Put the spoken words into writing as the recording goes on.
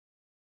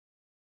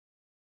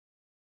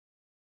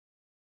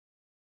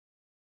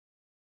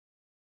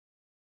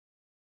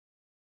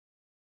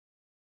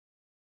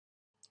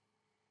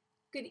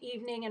Good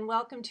evening and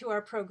welcome to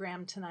our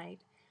program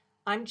tonight.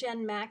 I'm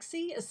Jen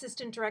Maxey,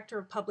 Assistant Director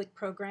of Public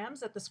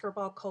Programs at the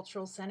Skirball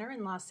Cultural Center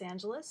in Los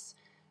Angeles.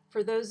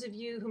 For those of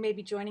you who may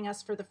be joining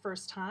us for the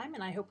first time,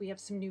 and I hope we have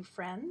some new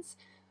friends,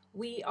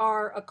 we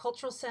are a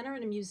cultural center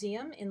and a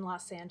museum in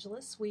Los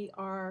Angeles. We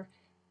are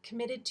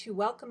committed to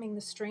welcoming the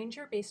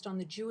stranger based on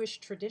the Jewish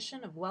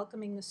tradition of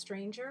welcoming the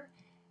stranger,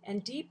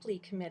 and deeply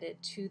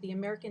committed to the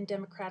American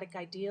democratic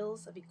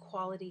ideals of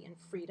equality and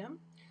freedom.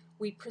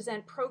 We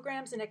present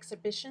programs and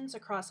exhibitions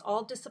across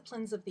all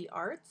disciplines of the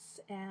arts,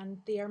 and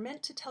they are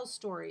meant to tell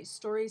stories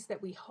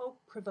that we hope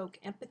provoke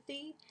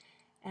empathy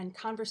and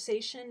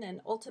conversation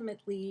and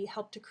ultimately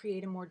help to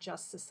create a more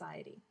just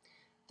society.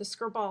 The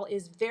Skirball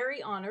is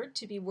very honored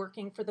to be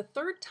working for the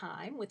third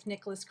time with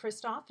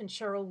Kristof and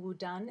Sheryl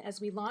WuDunn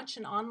as we launch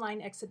an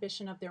online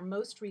exhibition of their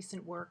most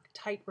recent work,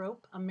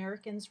 Tightrope,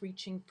 Americans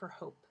Reaching for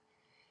Hope.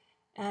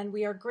 And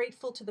we are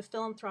grateful to the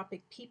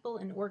philanthropic people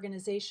and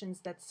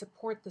organizations that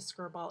support the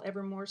Skirball,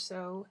 ever more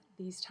so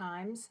these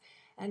times.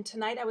 And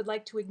tonight I would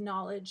like to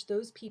acknowledge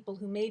those people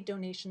who made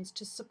donations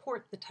to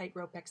support the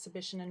Tightrope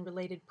exhibition and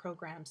related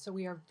programs. So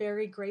we are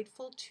very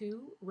grateful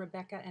to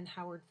Rebecca and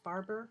Howard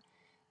Farber,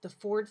 the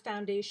Ford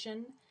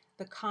Foundation,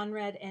 the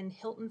Conrad N.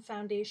 Hilton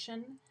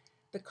Foundation,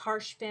 the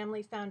Karsh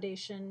Family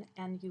Foundation,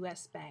 and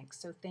US Bank.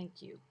 So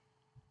thank you.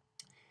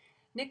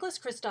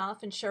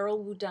 Kristof and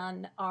Sheryl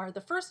WuDunn are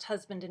the first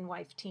husband and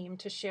wife team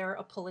to share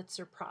a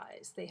Pulitzer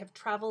Prize. They have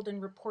traveled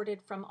and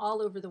reported from all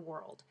over the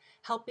world,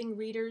 helping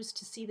readers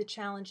to see the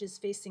challenges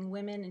facing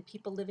women and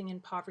people living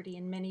in poverty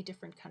in many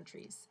different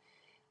countries.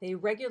 They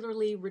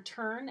regularly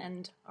return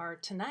and are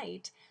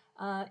tonight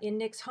in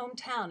Nick's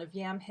hometown of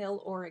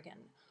Yamhill,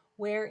 Oregon,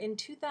 where in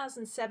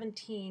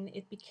 2017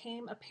 it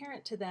became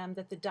apparent to them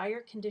that the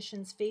dire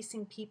conditions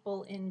facing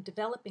people in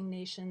developing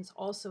nations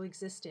also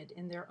existed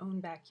in their own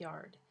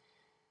backyard.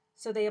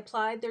 So they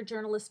applied their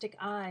journalistic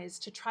eyes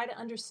to try to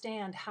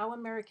understand how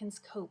Americans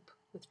cope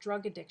with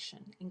drug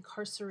addiction,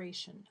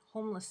 incarceration,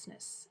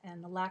 homelessness,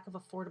 and the lack of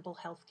affordable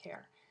health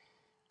care.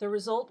 The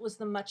result was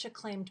the much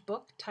acclaimed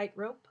book,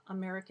 Tightrope,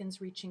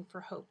 Americans Reaching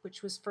for Hope,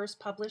 which was first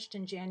published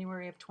in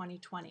January of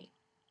 2020.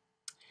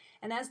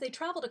 And as they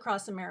traveled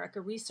across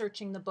America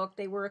researching the book,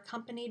 they were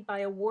accompanied by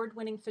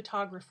award-winning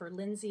photographer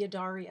Lindsay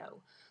Addario,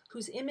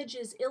 whose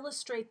images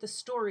illustrate the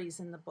stories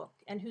in the book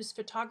and whose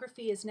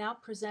photography is now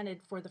presented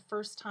for the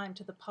first time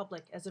to the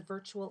public as a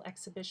virtual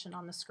exhibition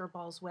on the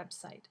Skirball's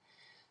website.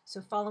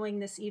 So following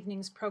this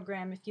evening's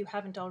program, if you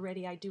haven't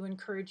already, I do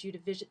encourage you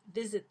to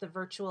visit the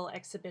virtual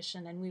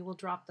exhibition, and we will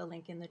drop the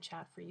link in the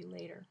chat for you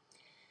later.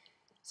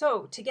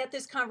 So to get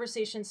this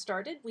conversation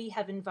started, we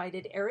have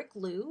invited Eric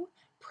Liu,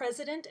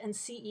 President and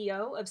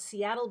CEO of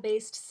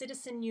Seattle-based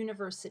Citizen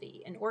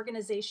University, an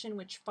organization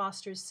which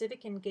fosters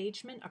civic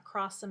engagement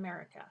across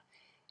America.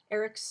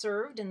 Eric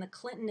served in the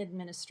Clinton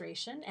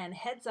administration and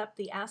heads up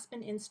the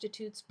Aspen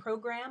Institute's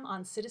program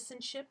on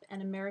citizenship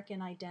and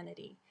American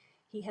identity.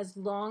 He has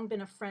long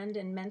been a friend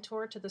and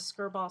mentor to the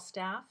Skirball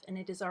staff, and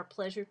it is our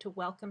pleasure to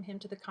welcome him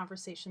to the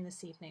conversation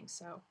this evening.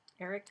 So,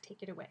 Eric,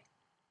 take it away.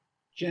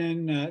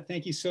 Jen,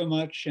 thank you so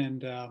much.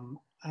 And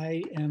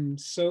I am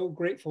so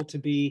grateful to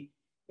be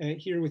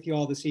here with you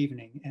all this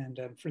evening. And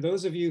for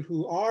those of you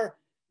who are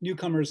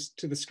newcomers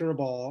to the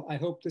Skirball, I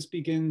hope this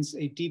begins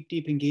a deep,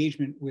 deep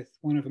engagement with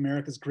one of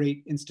America's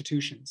great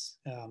institutions.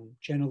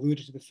 Jen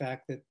alluded to the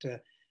fact that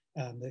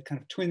the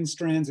kind of twin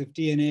strands of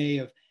DNA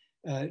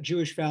of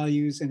Jewish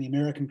values and the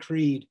American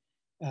creed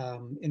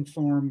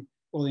inform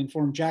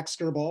Jack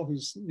Skirball,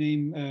 whose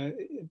name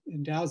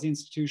endows the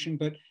institution,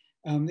 but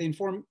they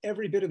inform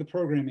every bit of the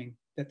programming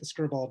that the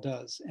Skirball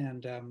does.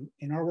 And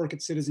in our work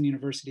at Citizen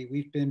University,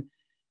 we've been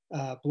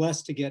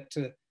blessed to get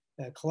to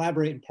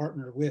collaborate and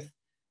partner with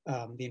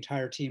the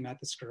entire team at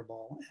the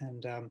Skirball.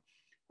 And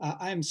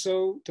I am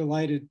so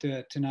delighted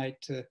tonight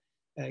to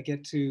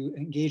get to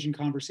engage in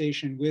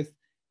conversation with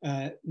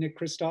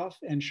Kristof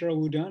and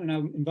Sheryl WuDunn, and I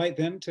invite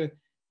them to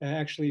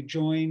actually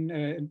join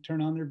and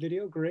turn on their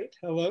video. Great.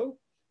 Hello,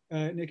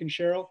 Nick and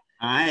Sheryl.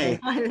 Hi.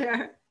 Hi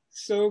there.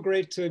 So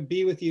great to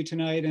be with you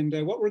tonight. And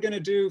what we're going to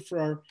do for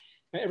our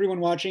everyone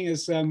watching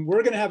is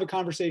we're going to have a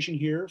conversation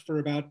here for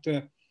about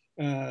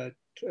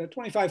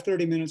 25,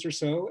 30 minutes or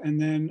so. And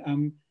then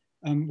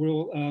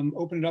we'll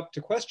open it up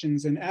to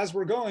questions. And as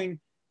we're going,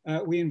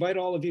 we invite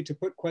all of you to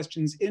put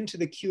questions into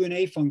the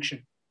Q&A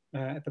function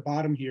at the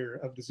bottom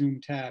here of the Zoom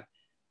tab.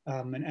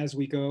 And as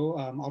we go,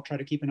 I'll try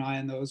to keep an eye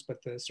on those, but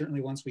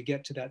certainly once we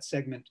get to that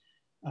segment,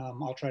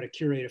 I'll try to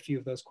curate a few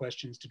of those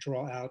questions to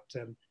draw out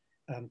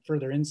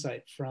further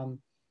insight from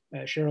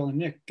Sheryl and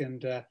Nick.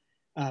 And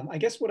I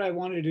guess what I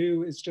wanted to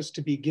do is just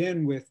to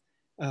begin with,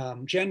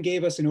 Jen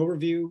gave us an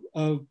overview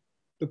of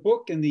the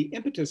book and the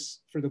impetus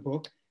for the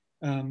book.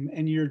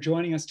 And you're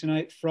joining us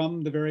tonight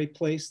from the very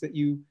place that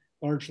you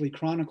largely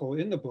chronicle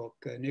in the book,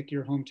 Nick,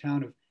 your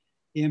hometown of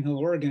Yamhill,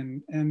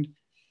 Oregon. And,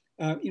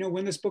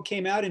 when this book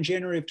came out in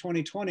January of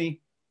 2020,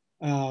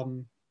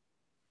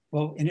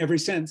 well, in every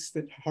sense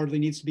that hardly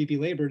needs to be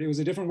belabored, it was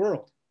a different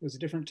world. It was a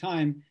different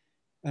time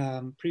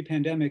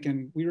pre-pandemic.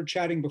 And we were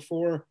chatting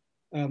before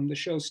the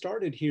show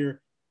started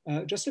here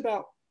just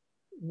about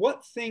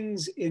what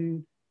things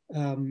in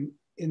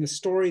the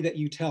story that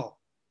you tell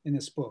in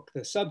this book.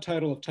 The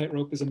subtitle of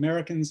Tightrope is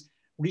Americans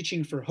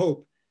Reaching for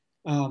Hope.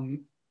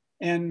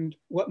 And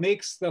what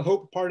makes the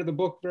hope part of the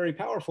book very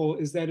powerful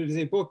is that it is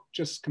a book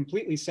just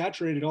completely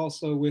saturated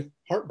also with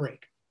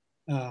heartbreak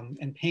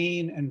and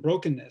pain and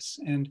brokenness.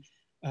 And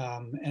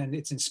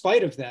it's in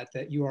spite of that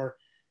that you are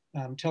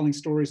telling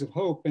stories of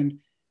hope. And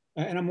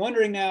I'm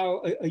wondering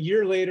now, a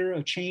year later,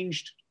 a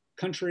changed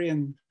country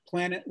and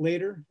planet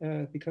later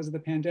because of the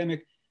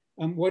pandemic,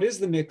 what is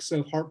the mix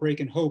of heartbreak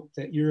and hope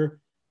that you're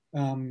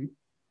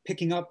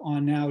picking up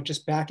on now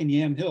just back in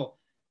Yam Hill,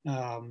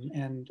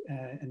 and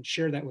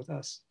share that with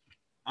us?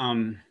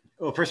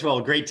 Well, first of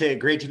all, great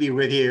to be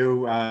with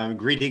you.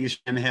 Greetings,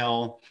 Yam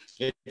Hill.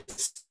 It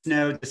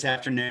snowed this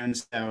afternoon,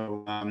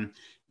 so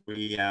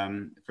we,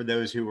 for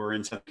those who are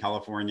in Southern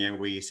California,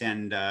 we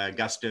send a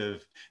gust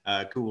of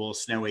cool,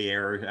 snowy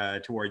air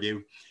toward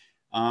you.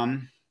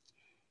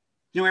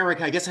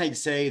 Eric, I guess I'd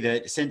say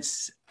that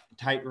since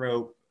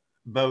Tightrope,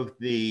 both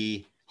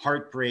the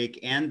heartbreak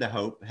and the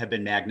hope have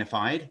been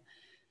magnified.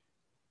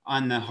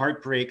 On the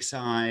heartbreak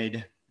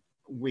side,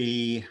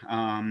 we,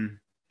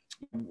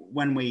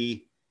 when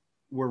we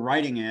were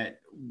writing it,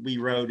 we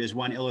wrote as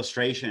one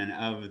illustration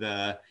of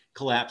the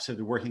collapse of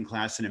the working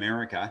class in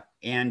America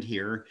and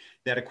here,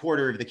 that a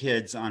quarter of the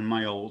kids on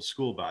my old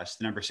school bus,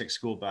 the number 6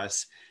 school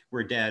bus,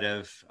 were dead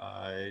of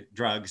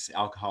drugs,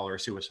 alcohol, or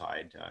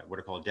suicide, what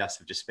are called deaths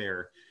of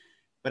despair.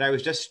 But I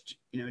was just,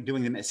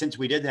 doing them. Since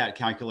we did that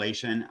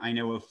calculation, I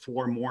know of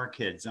 4 more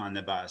kids on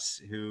the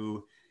bus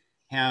who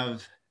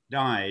have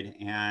died,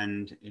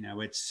 and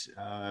it's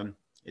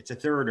a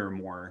third or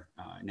more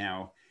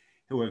now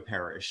who have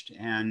perished.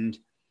 And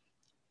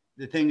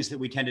the things that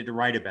we tended to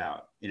write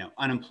about,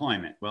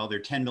 unemployment. Well, there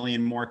are 10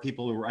 million more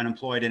people who are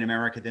unemployed in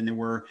America than there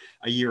were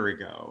a year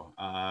ago.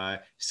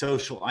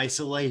 Social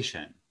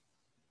isolation,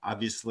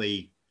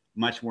 obviously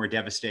much more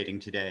devastating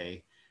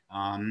today.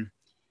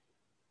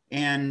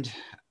 And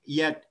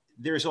yet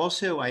there's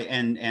also,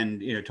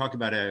 talk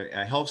about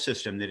a health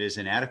system that is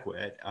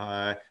inadequate.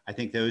 I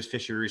think those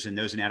fissures and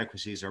those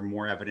inadequacies are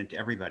more evident to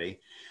everybody.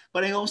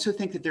 But I also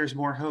think that there's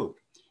more hope.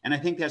 And I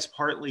think that's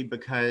partly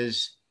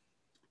because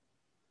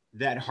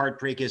that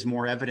heartbreak is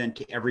more evident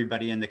to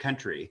everybody in the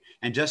country.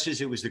 And just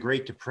as it was the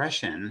Great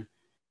Depression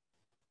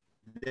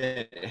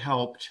that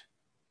helped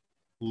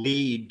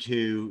lead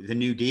to the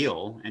New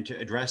Deal and to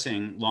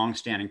addressing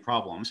longstanding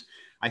problems,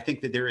 I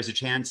think that there is a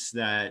chance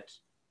that,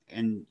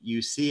 and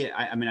you see it,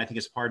 I think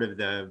it's part of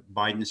the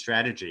Biden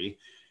strategy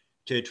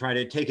to try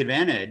to take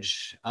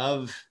advantage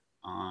of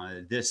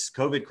this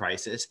COVID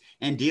crisis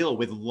and deal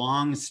with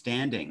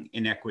long-standing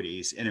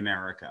inequities in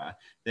America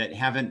that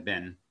haven't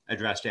been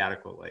addressed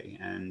adequately.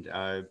 And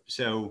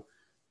so,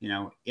 in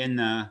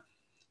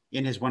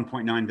his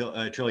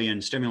 1.9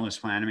 trillion stimulus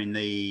plan,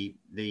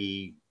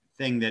 the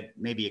thing that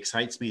maybe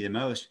excites me the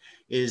most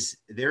is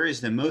there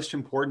is the most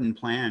important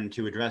plan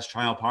to address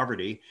child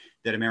poverty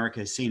that America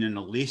has seen in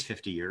at least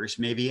 50 years,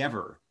 maybe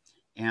ever.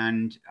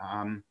 And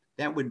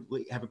that would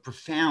have a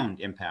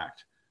profound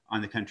impact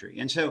on the country.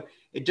 And so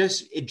it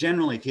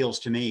generally feels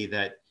to me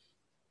that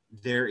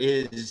there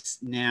is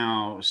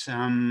now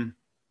some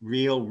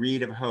real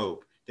read of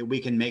hope that we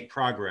can make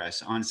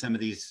progress on some of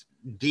these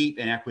deep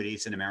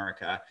inequities in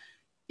America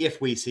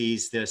if we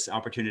seize this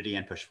opportunity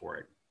and push for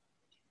it.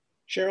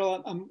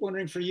 Sheryl, I'm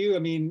wondering for you,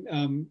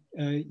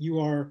 you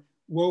are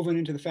woven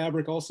into the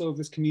fabric also of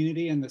this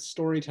community and the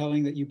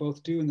storytelling that you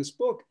both do in this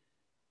book.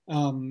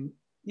 In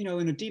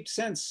a deep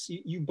sense,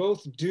 you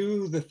both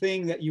do the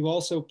thing that you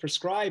also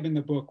prescribe in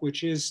the book,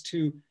 which is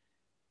to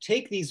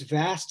take these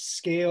vast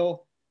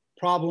scale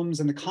problems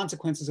and the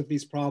consequences of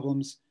these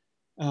problems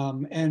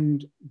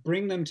and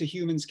bring them to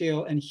human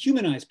scale and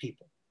humanize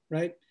people,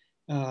 right?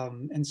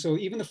 And so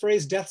even the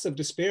phrase deaths of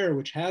despair,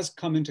 which has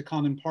come into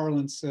common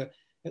parlance,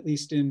 at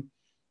least in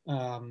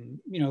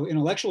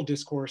intellectual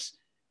discourse,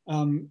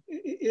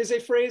 is a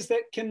phrase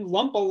that can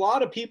lump a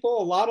lot of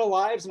people, a lot of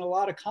lives, and a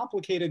lot of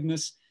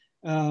complicatedness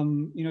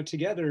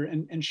together.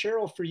 And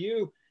Sheryl, for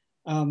you,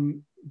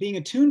 being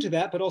attuned to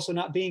that, but also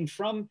not being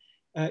from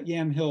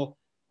Yam Hill,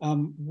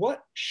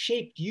 what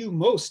shaped you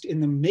most in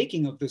the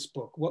making of this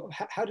book?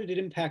 How did it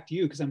impact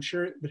you? Because I'm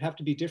sure it would have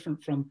to be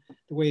different from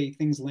the way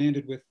things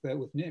landed with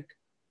Nick.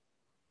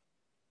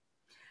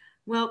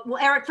 Well,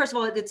 Eric, first of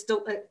all,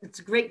 it's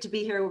great to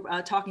be here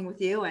talking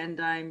with you,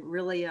 and I'm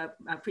really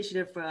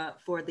appreciative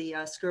for the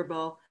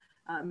Skirball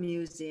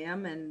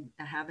Museum and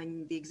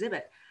having the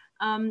exhibit.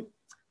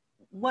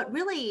 What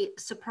really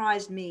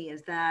surprised me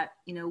is that,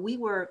 we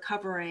were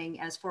covering,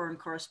 as foreign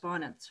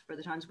correspondents for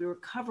the Times, we were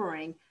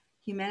covering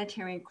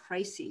humanitarian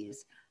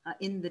crises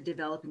in the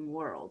developing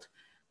world,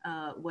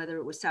 whether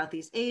it was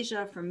Southeast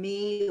Asia for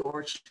me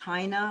or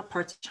China,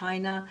 parts of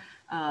China.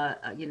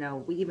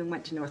 We even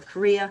went to North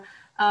Korea.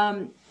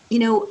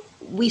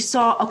 We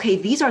saw, okay,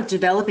 these are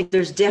developing.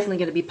 There's definitely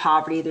going to be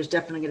poverty. There's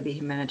definitely going to be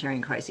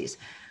humanitarian crises.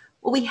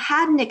 What we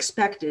hadn't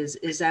expected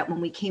is that when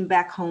we came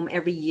back home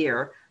every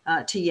year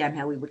to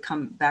Yamhill. We would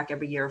come back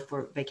every year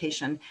for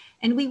vacation,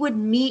 and we would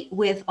meet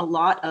with a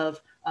lot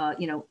of,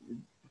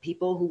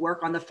 people who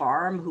work on the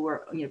farm, who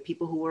are,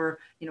 people who were,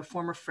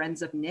 former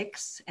friends of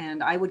Nick's,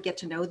 and I would get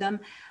to know them.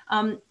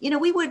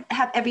 We would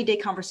have everyday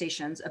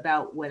conversations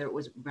about whether it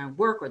was around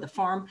work or the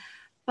farm,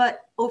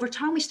 but over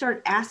time we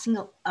started asking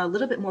a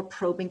little bit more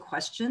probing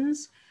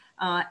questions,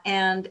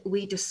 and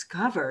we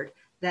discovered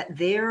that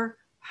their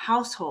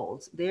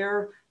households,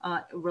 their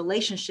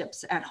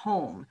relationships at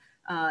home,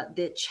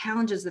 the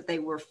challenges that they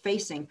were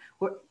facing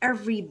were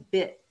every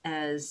bit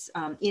as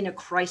in a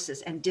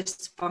crisis and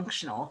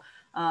dysfunctional,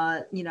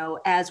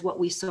 as what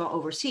we saw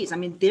overseas. I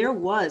mean, there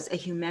was a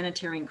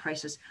humanitarian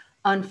crisis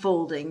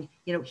unfolding,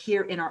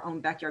 here in our own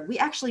backyard. We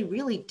actually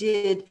really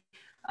did,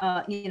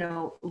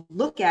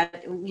 look at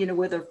it,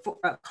 with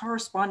a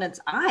correspondent's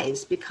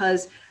eyes,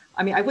 because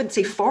I mean, I wouldn't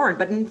say foreign,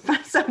 but in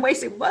some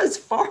ways it was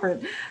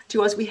foreign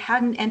to us. We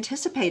hadn't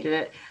anticipated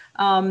it.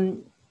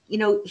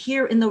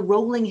 Here in the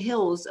rolling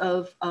hills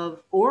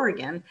of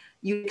Oregon,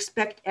 you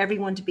expect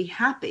everyone to be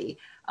happy.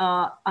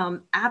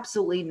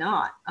 Absolutely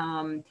not.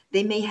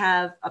 They may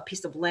have a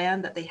piece of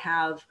land that they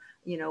have,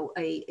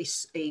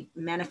 a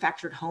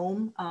manufactured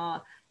home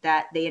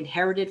that they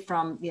inherited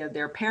from,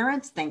 their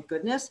parents, thank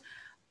goodness.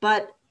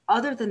 But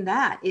other than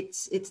that,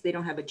 it's they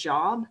don't have a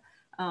job.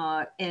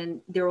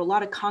 And there are a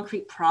lot of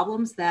concrete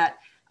problems that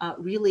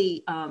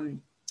really,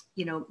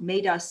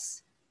 made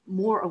us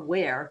more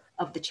aware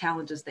of the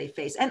challenges they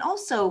face. And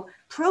also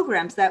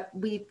programs that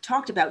we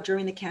talked about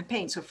during the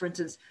campaign. So for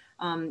instance,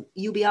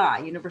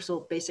 UBI,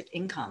 Universal Basic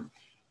Income.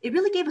 It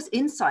really gave us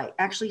insight,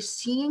 actually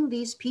seeing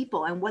these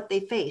people and what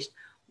they faced,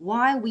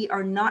 why we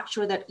are not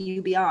sure that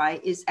UBI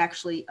is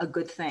actually a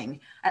good thing,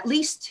 at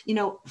least,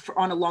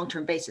 on a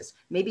long-term basis.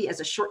 Maybe as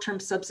a short-term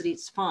subsidy,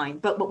 it's fine.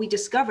 But what we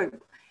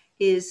discovered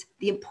is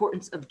the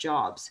importance of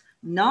jobs,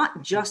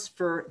 not just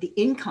for the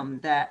income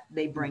that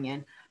they bring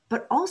in,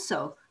 but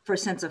also for a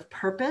sense of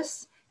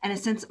purpose and a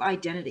sense of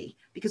identity.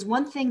 Because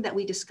one thing that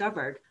we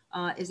discovered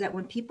is that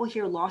when people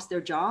here lost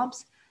their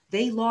jobs,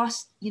 they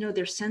lost,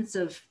 their sense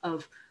of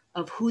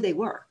who they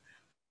were.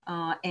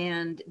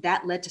 And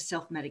that led to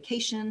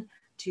self-medication,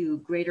 to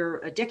greater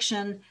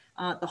addiction,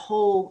 the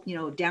whole,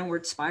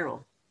 downward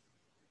spiral.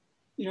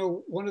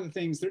 One of the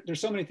things,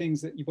 there's so many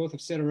things that you both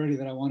have said already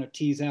that I want to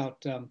tease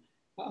out.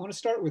 I want to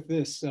start with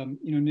this.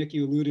 Nick,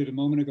 you alluded a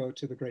moment ago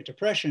to the Great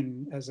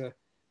Depression as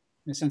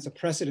in a sense, a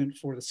precedent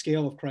for the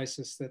scale of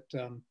crisis that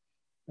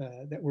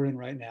we're in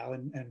right now,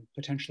 and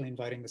potentially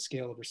inviting the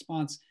scale of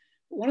response.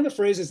 But one of the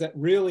phrases that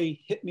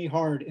really hit me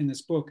hard in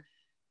this book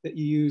that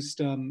you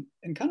used, and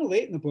kind of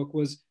late in the book,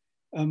 was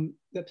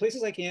that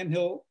places like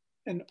Yamhill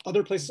and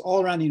other places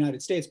all around the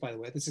United States, by the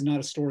way, this is not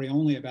a story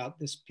only about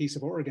this piece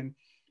of Oregon,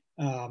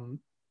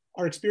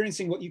 are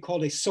experiencing what you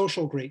called a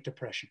social Great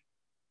Depression,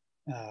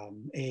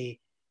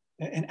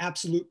 an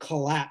absolute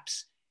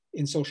collapse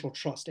in social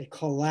trust, a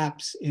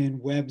collapse in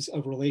webs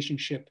of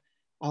relationship,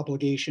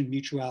 obligation,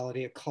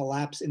 mutuality, a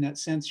collapse in that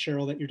sense,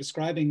 Sheryl, that you're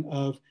describing,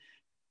 of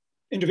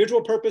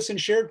individual purpose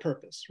and shared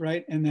purpose,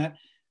 right? And that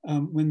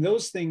when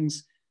those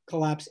things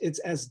collapse, it's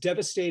as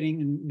devastating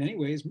in many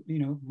ways,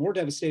 more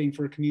devastating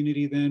for a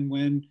community than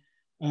when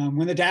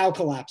the Dow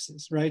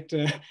collapses, right?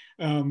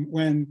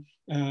 When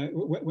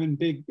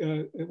big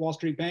Wall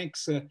Street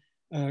banks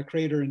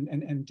crater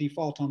and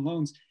default on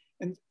loans.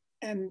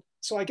 And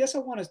so I guess I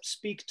want to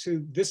speak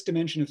to this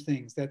dimension of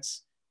things.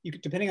 That's,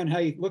 depending on how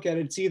you look at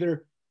it, it's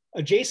either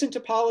adjacent to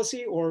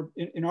policy, or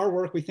in our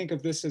work, we think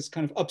of this as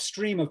kind of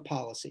upstream of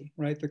policy,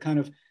 right? The kind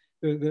of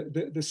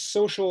the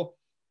social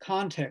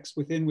context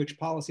within which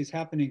policy is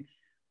happening.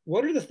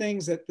 What are the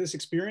things that this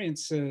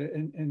experience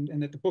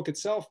and that the book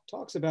itself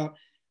talks about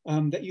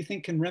that you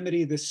think can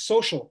remedy this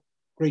social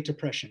Great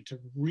Depression, to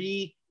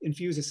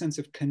re-infuse a sense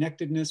of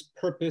connectedness,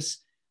 purpose?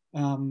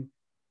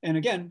 And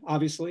again,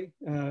 obviously,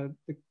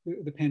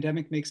 the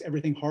pandemic makes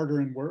everything harder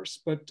and worse,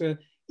 but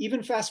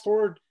even fast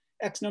forward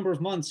X number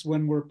of months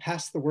when we're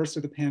past the worst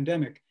of the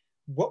pandemic,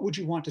 what would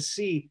you want to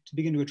see to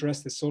begin to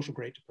address this social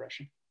Great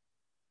Depression?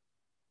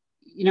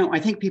 I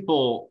think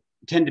people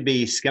tend to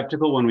be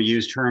skeptical when we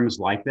use terms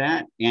like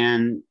that.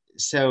 And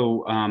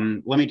so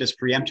let me just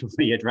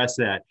preemptively address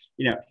that.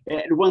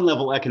 At one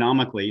level,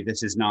 economically,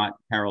 this is not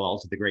parallel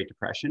to the Great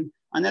Depression.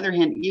 On the other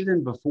hand,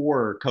 even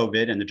before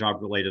COVID and the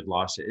job-related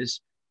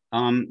losses,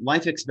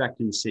 life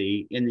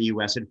expectancy in the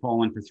US had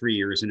fallen for 3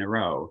 years in a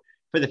row,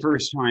 for the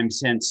first time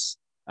since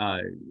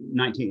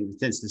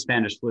the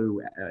Spanish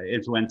flu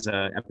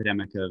influenza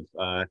epidemic of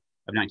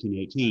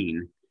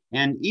 1918.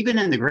 And even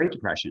in the Great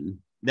Depression,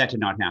 that did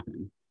not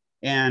happen.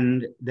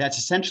 And that's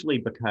essentially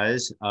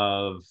because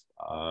of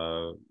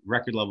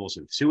record levels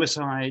of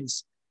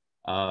suicides,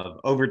 of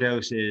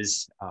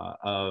overdoses,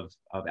 of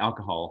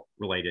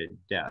alcohol-related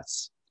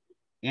deaths.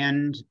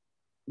 And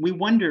we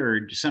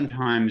wondered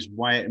sometimes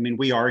why,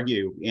 we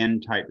argue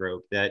in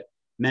Tightrope that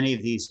many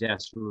of these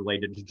deaths were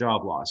related to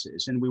job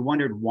losses. And we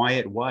wondered why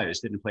it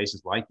was that in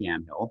places like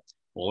Yamhill,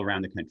 all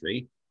around the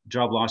country,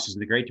 job losses in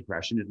the Great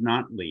Depression did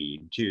not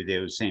lead to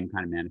those same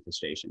kind of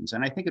manifestations.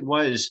 And I think it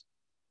was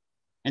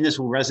and this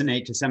will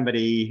resonate to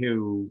somebody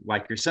who,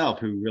 like yourself,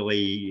 who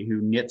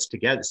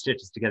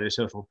stitches together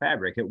social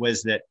fabric. It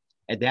was that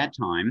at that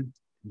time,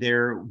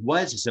 there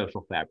was a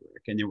social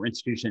fabric and there were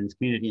institutions,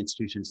 community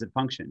institutions that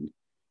functioned.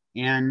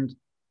 And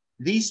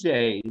these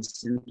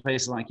days, in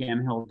places like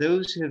Yamhill,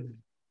 those have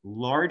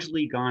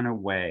largely gone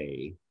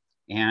away.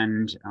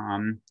 And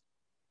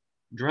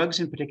drugs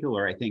in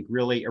particular, I think,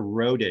 really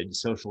eroded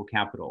social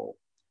capital.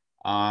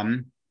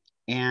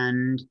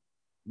 And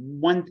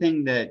one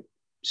thing that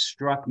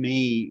struck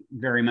me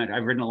very much,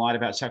 I've written a lot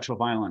about sexual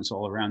violence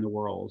all around the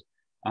world.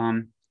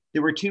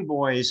 There were two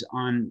boys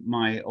on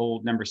my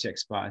old number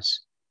 6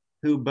 bus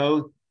who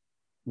both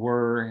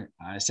were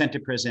sent to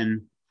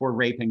prison for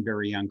raping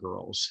very young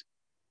girls.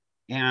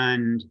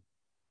 And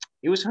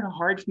it was sort of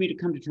hard for me to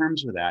come to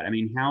terms with that. I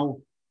mean,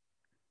 how,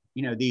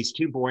 these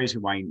two boys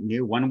who I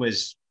knew, one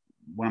was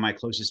one of my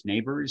closest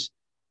neighbors,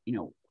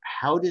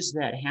 how does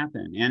that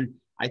happen? And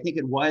I think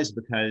it was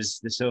because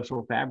the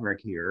social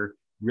fabric here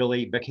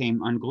really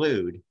became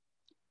unglued.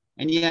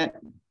 And yet,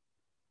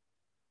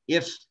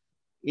 if,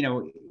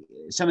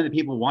 some of the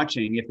people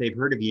watching, if they've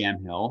heard of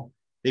Yamhill,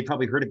 they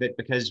probably heard of it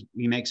because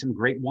we make some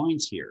great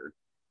wines here.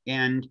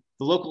 And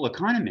the local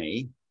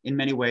economy, in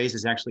many ways,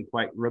 is actually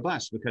quite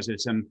robust because of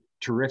some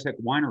terrific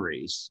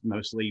wineries,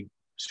 mostly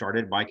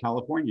started by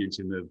Californians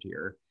who moved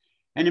here.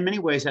 And in many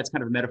ways, that's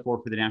kind of a metaphor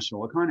for the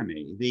national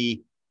economy.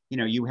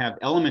 You have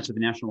elements of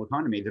the national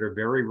economy that are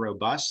very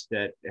robust,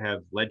 that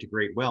have led to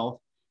great wealth,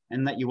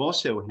 and that you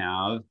also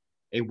have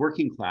a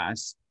working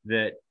class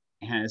that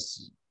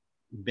has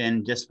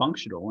been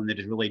dysfunctional and that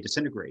is really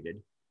disintegrated.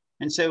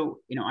 And so,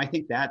 I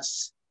think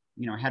that's,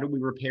 how do we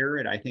repair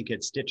it? I think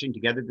it's stitching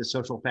together the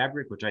social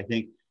fabric, which I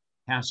think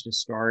has to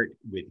start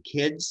with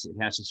kids.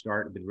 It has to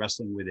start with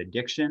wrestling with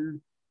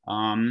addiction,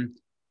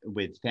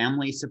 with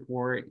family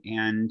support,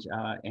 and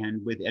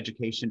with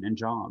education and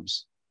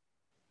jobs.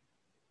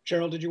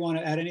 Cheryl, did you want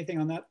to add anything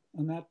on that?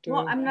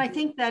 Well, I mean, I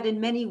think that in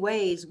many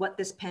ways, what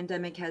this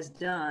pandemic has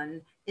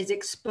done is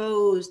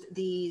exposed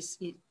these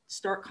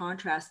stark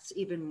contrasts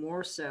even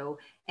more so,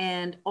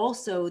 and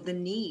also the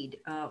need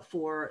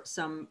for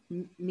some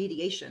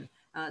mediation,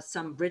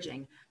 some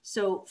bridging.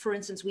 So, for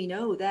instance, we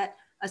know that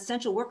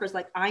essential workers,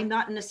 like I'm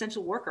not an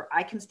essential worker,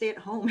 I can stay at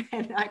home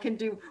and I can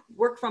do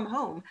work from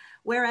home,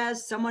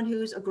 whereas someone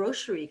who's a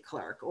grocery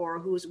clerk or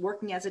who's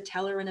working as a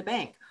teller in a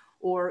bank,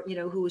 or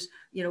who's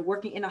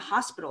working in a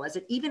hospital as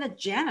even a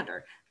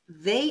janitor,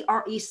 they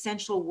are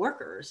essential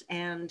workers,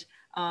 and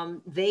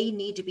they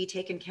need to be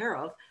taken care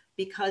of,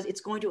 because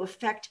it's going to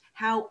affect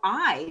how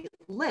I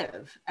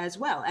live as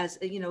well as,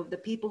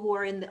 the people who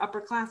are in the upper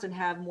class and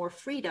have more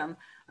freedom,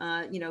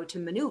 to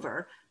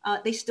maneuver,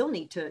 they still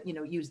need to,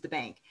 use the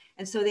bank.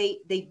 And so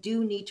they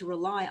do need to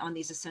rely on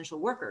these essential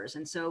workers.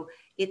 And so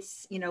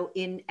it's,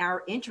 in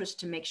our interest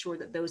to make sure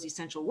that those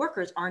essential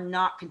workers are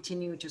not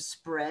continuing to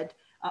spread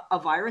a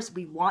virus.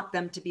 We want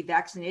them to be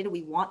vaccinated.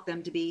 We want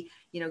them to be,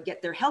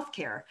 get their health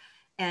care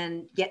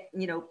and get,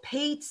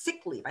 paid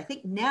sick leave. I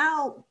think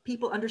now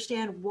people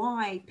understand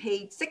why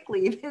paid sick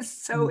leave is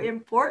so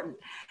important.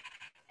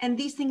 And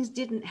these things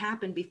didn't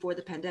happen before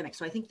the pandemic.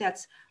 So I think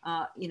that's,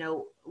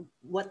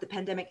 what the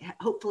pandemic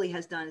hopefully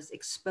has done is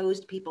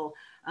exposed people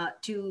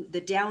to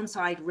the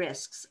downside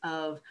risks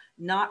of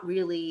not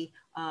really,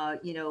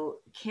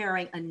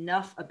 caring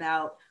enough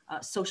about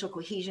social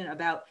cohesion,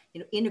 about,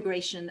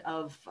 integration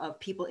of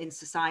people in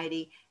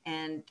society,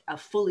 and a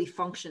fully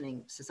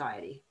functioning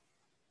society.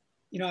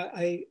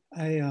 I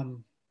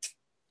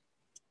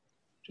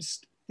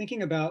just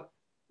thinking about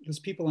those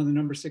people on the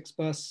number 6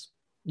 bus,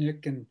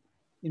 Nick, and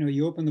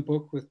you open the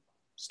book with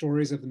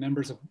stories of the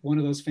members of one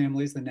of those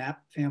families, the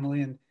Knapp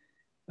family, and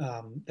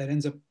that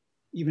ends up,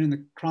 even in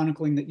the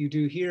chronicling that you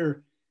do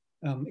here,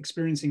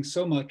 experiencing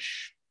so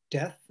much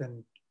death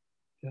and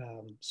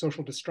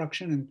social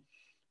destruction,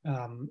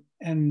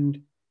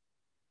 and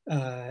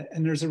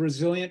there's a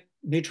resilient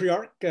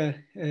matriarch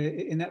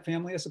in that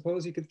family, I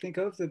suppose you could think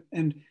of that,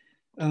 and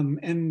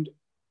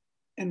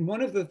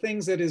one of the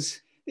things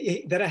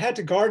that I had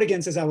to guard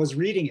against as I was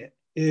reading it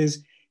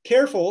is,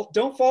 careful,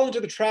 don't fall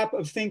into the trap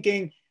of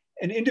thinking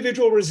an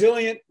individual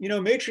resilient,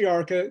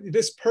 matriarch,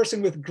 this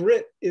person with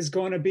grit is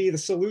going to be the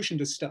solution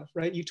to stuff,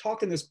 right? You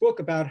talk in this book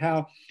about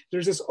how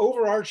there's this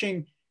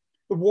overarching,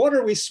 the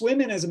water we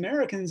swim in as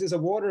Americans is a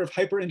water of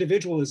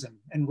hyper-individualism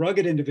and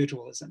rugged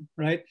individualism,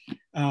 right?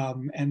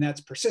 And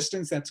that's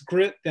persistence, that's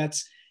grit,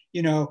 that's,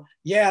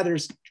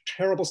 there's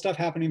terrible stuff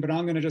happening, but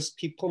I'm going to just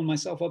keep pulling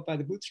myself up by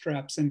the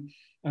bootstraps. And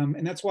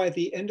that's why at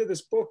the end of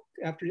this book,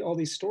 after all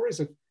these stories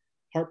of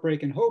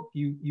heartbreak and hope,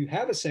 you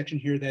have a section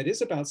here that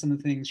is about some of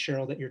the things,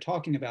 Cheryl, that you're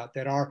talking about,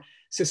 that are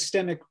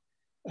systemic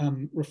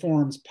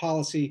reforms,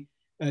 policy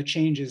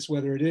changes,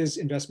 whether it is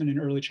investment in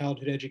early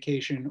childhood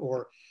education,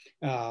 or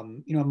a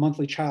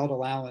monthly child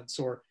allowance,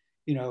 or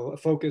a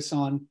focus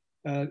on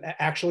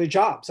actually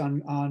jobs,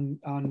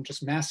 on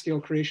just mass scale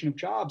creation of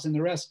jobs and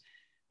the rest.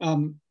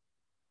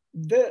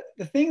 The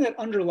thing that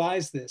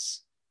underlies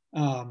this,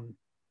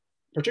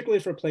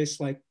 particularly for a place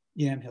like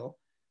Yamhill,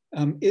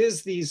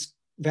 is these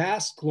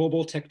vast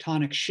global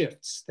tectonic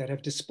shifts that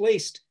have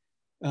displaced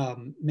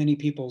many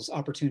people's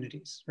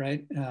opportunities,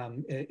 right,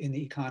 in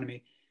the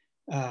economy.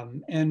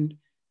 And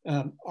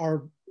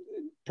our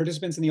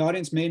participants in the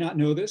audience may not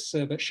know this,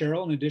 but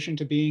Sheryl, in addition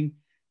to being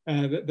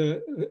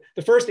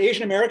the first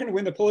Asian American to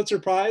win the Pulitzer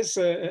Prize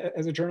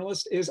as a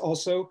journalist, is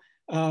also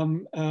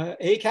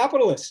a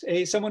capitalist,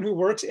 someone who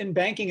works in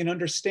banking and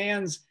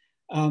understands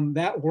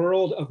that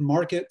world of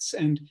markets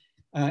and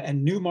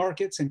new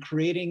markets, and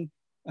creating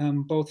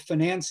both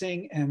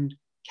financing and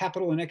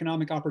capital and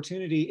economic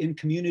opportunity in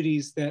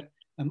communities that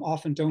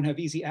often don't have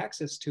easy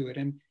access to it.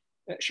 And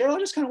Sheryl, I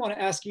just kind of want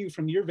to ask you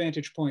from your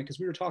vantage point, because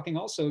we were talking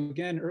also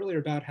again earlier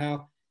about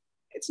how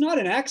it's not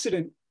an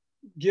accident,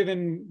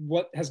 given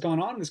what has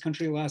gone on in this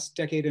country the last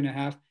decade and a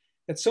half,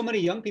 that so many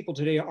young people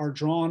today are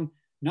drawn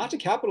not to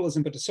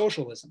capitalism, but to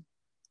socialism,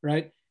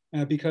 right?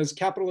 Because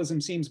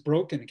capitalism seems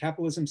broken.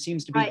 Capitalism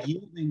seems to be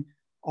yielding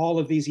all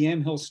of these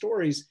Yamhill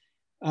stories.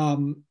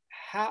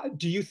 How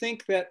do you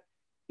think that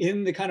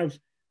in the kind of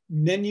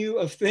menu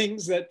of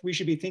things that we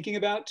should be thinking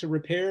about to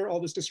repair all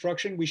this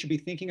destruction, we should be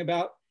thinking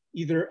about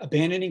either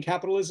abandoning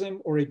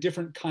capitalism or a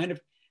different kind of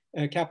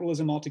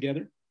capitalism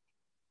altogether?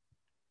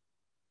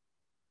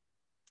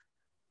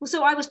 Well,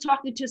 so I was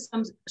talking to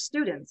some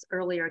students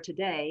earlier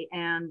today,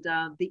 and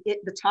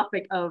the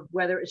topic of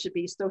whether it should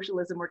be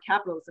socialism or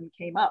capitalism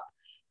came up,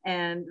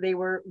 and they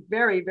were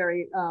very,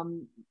 very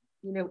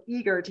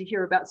eager to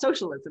hear about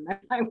socialism. And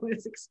I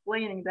was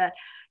explaining that,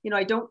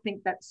 I don't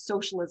think that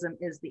socialism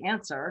is the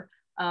answer,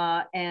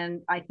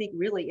 and I think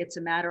really it's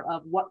a matter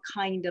of what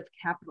kind of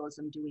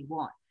capitalism do we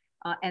want.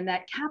 And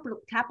that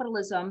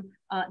capitalism,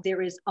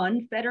 there is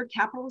unfettered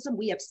capitalism.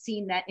 We have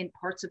seen that in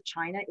parts of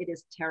China. It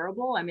is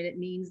terrible. I mean, it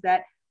means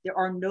that there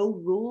are no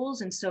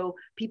rules. And so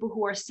people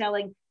who are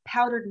selling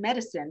powdered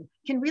medicine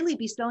can really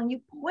be selling you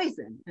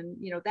poison. And,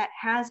 that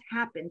has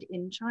happened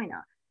in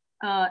China.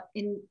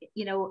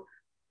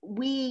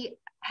 We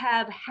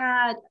have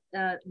had,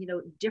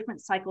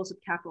 different cycles of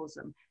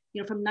capitalism.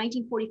 From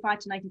 1945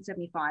 to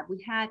 1975,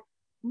 we had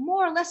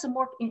more or less a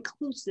more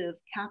inclusive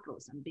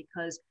capitalism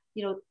because,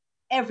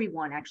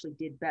 everyone actually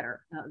did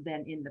better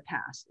than in the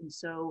past. And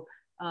so,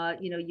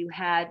 you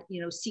had,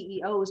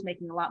 CEOs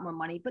making a lot more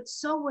money, but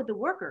so were the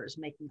workers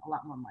making a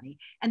lot more money.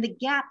 And the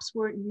gaps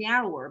were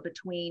narrower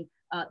between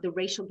the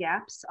racial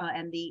gaps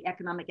and the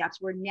economic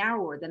gaps were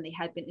narrower than they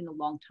had been in a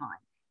long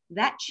time.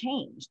 That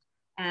changed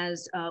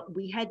as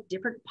we had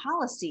different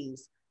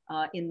policies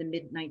in the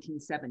mid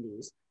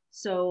 1970s.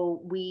 So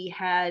we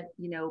had,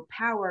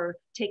 power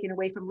taken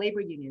away from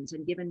labor unions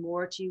and given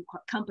more to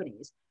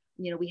companies.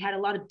 We had a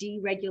lot of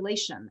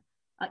deregulation.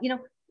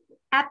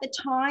 At the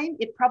time,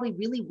 it probably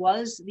really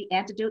was the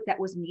antidote that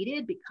was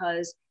needed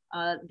because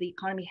the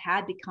economy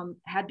had become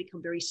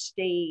very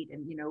staid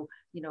and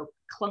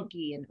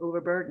clunky and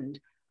overburdened.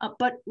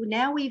 But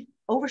now we've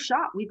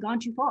overshot. We've gone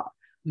too far.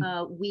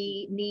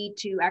 We need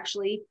to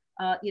actually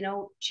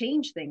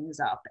change things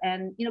up.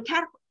 And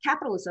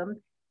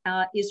capitalism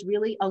is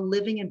really a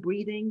living and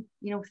breathing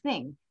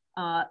thing,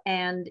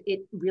 and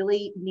it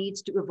really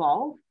needs to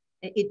evolve.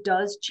 It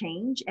does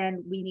change,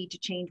 and we need to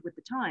change with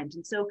the times.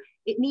 And so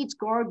it needs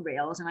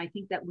guardrails. And I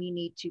think that we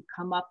need to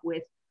come up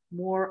with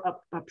more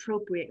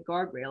appropriate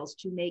guardrails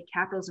to make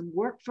capitalism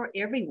work for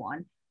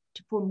everyone,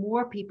 for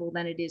more people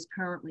than it is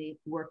currently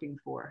working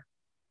for.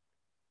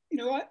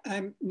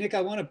 Nick,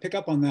 I want to pick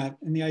up on that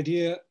and the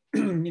idea,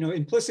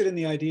 implicit in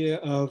the idea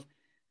of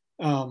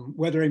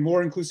whether a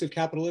more inclusive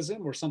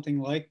capitalism or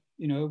something like,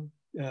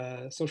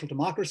 social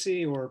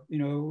democracy or,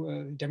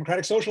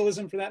 democratic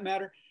socialism for that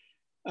matter,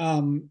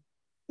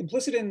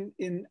 implicit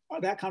in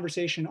that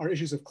conversation are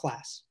issues of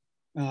class.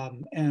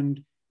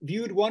 And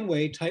viewed one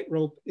way,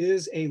 Tightrope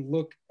is a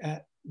look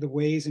at the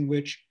ways in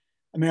which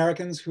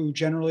Americans who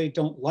generally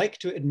don't like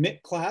to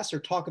admit class or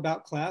talk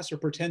about class or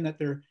pretend that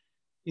they're,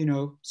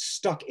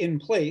 stuck in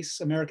place.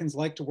 Americans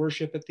like to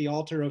worship at the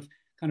altar of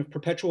kind of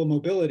perpetual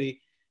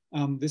mobility.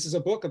 This is a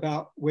book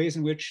about ways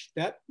in which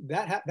that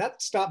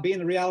stopped being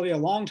the reality a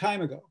long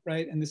time ago,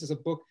 right? And this is a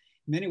book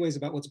in many ways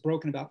about what's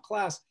broken about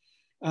class.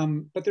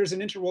 But there's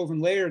an interwoven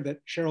layer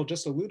that Sheryl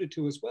just alluded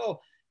to as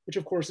well, which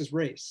of course is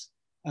race.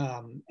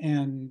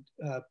 And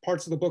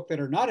parts of the book that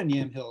are not in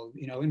Yamhill,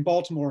 in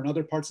Baltimore and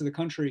other parts of the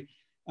country,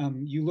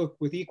 you look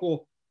with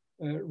equal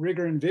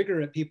rigor and vigor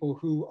at people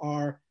who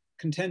are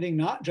contending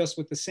not just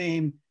with the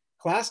same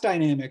class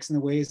dynamics and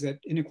the ways that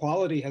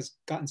inequality has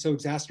gotten so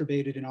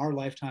exacerbated in our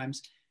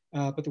lifetimes,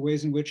 but the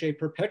ways in which a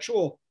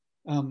perpetual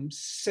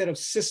set of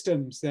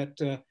systems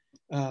that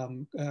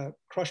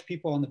crush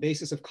people on the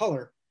basis of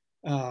color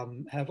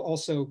have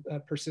also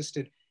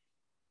persisted.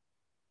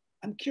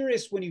 I'm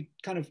curious, when you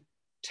kind of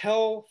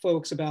tell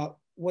folks about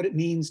what it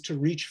means to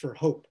reach for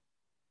hope,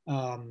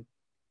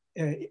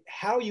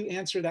 how you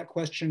answer that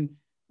question,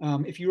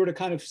 if you were to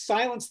kind of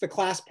silence the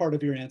class part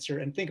of your answer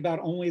and think about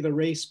only the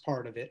race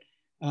part of it,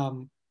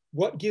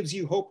 what gives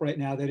you hope right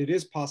now that it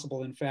is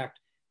possible, in fact,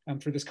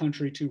 for this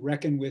country to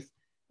reckon with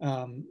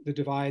the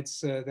divides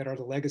that are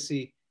the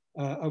legacy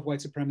of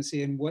white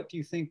supremacy? And what do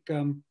you think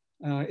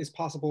is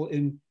possible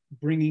in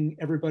bringing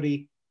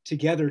everybody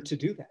together to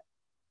do that?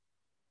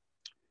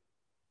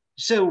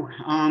 So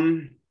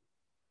on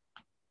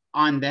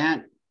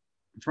that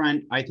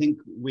front, I think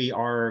we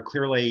are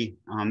clearly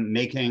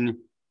making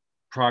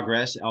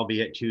progress,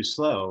 albeit too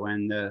slow.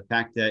 And the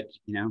fact that,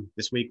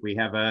 this week we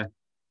have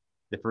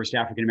the first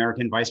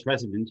African-American vice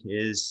president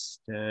is,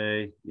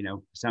 the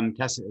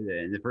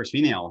first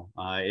female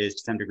is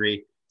to some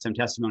degree, some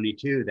testimony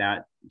to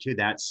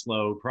that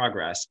slow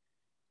progress.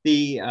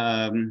 The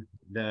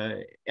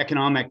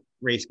economic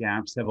race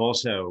gaps have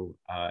also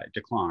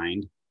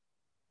declined.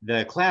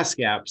 The class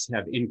gaps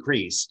have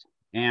increased.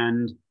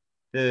 And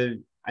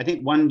I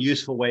think one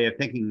useful way of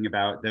thinking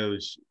about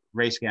those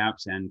race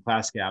gaps and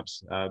class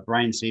gaps,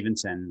 Brian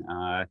Stevenson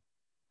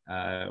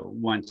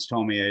once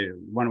told me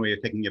one way of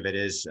thinking of it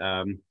is,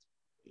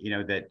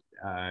 that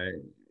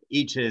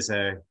each is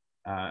a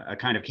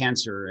kind of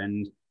cancer.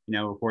 And,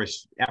 of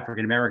course,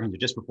 African Americans are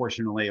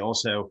disproportionately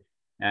also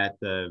at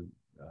the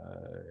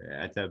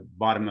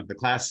bottom of the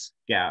class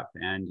gap.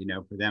 And,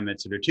 for them,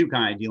 it's sort of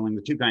dealing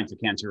with two kinds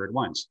of cancer at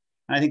once.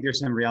 And I think there's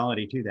some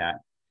reality to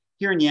that.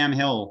 Here in Yam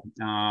Hill,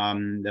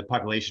 the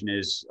population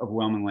is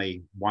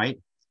overwhelmingly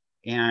white.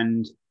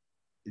 And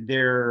I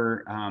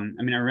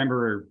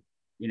remember,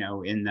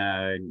 in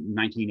the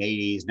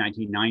 1980s,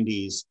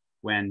 1990s,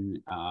 when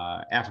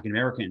African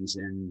Americans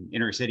in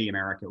inner city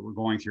America were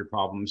going through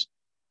problems,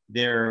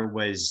 there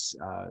was,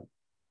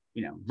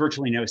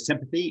 virtually no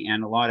sympathy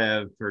and a lot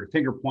of sort of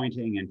finger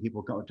pointing and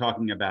people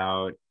talking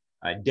about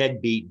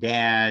deadbeat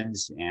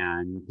dads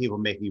and people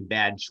making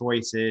bad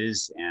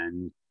choices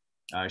and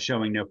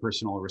showing no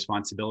personal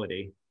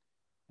responsibility.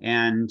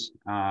 And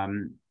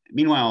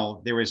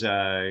meanwhile, there was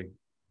a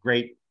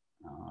great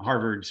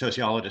Harvard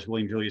sociologist,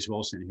 William Julius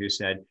Wilson, who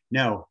said,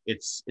 no,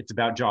 it's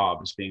about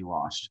jobs being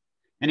lost.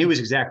 And he was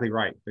exactly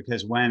right,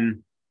 because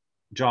when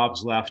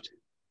jobs left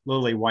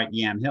lowly white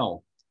Yam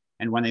Hill,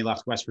 and when they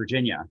left West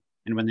Virginia,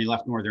 and when they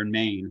left Northern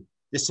Maine,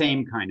 the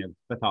same kind of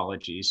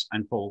pathologies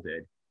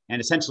unfolded. And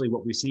essentially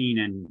what we've seen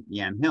in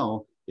Yam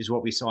Hill is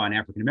what we saw in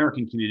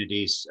African-American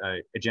communities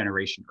a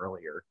generation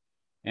earlier.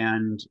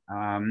 And,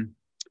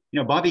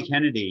 Bobby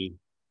Kennedy,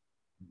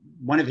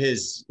 one of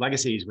his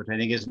legacies, which I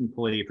think isn't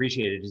fully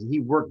appreciated, is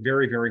he worked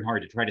very, very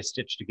hard to try to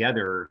stitch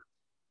together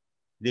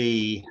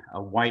the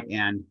white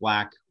and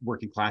Black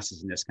working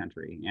classes in this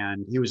country.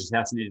 And he was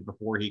assassinated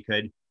before he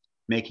could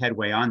make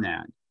headway on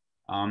that.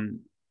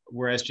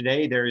 Whereas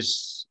today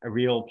there's a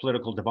real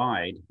political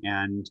divide.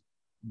 And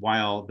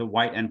while the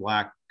white and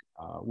Black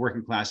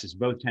working classes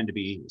both tend to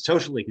be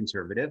socially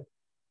conservative,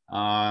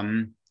 the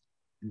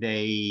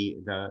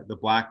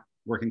Black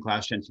working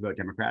class tends to vote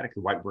Democratic,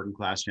 the white working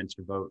class tends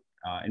to vote,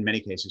 in many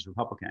cases,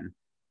 Republican.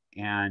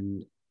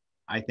 And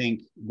I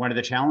think one of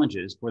the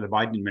challenges for the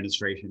Biden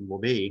administration will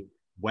be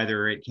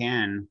whether it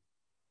can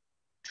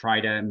try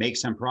to make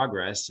some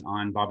progress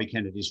on Bobby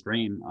Kennedy's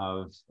dream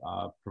of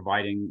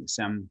providing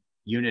some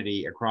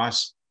unity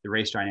across the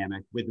race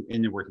dynamic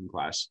within the working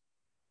class.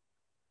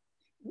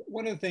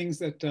 One of the things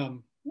that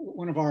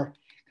one of our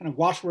kind of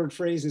watchword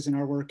phrases in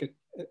our work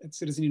at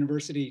Citizen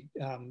University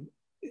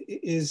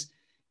is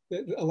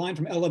a line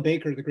from Ella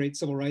Baker, the great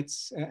civil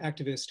rights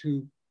activist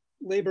who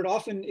labored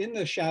often in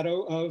the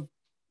shadow of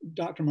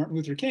Dr. Martin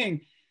Luther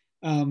King,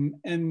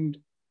 and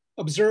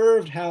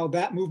observed how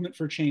that movement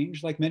for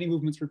change, like many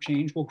movements for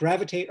change, will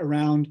gravitate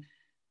around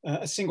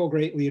a single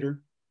great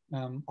leader,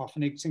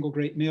 often a single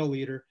great male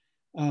leader.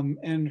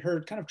 And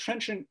her kind of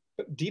trenchant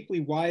but deeply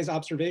wise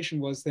observation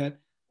was that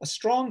a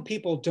strong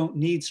people don't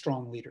need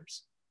strong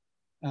leaders.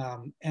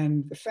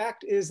 And the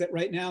fact is that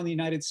right now in the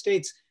United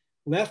States,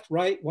 left,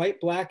 right, white,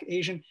 Black,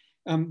 Asian,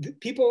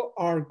 people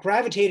are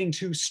gravitating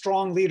to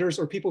strong leaders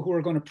or people who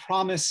are going to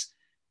promise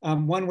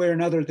one way or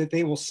another that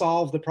they will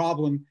solve the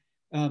problem.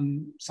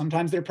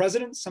 Sometimes they're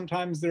presidents,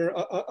 sometimes they're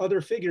other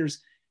figures.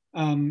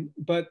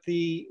 But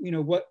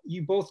what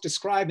you both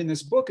describe in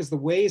this book is the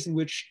ways in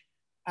which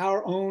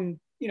our own,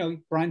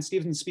 Brian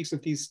Stevenson speaks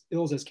of these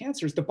ills as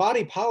cancers. The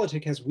body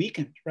politic has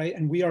weakened, right?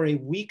 And we are a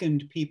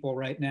weakened people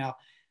right now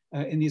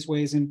in these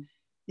ways. And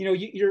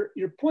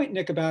your point,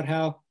 Nick, about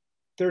how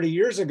 30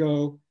 years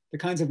ago, the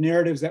kinds of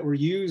narratives that were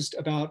used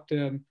about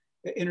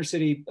inner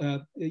city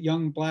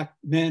young Black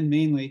men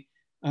mainly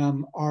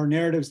are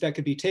narratives that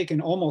could be taken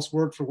almost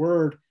word for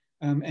word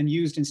and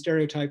used in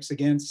stereotypes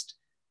against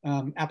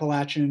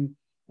Appalachian,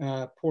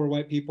 poor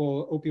white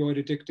people, opioid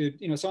addicted,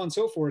 so on and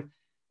so forth.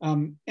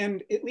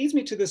 And it leads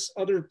me to this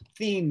other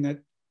theme that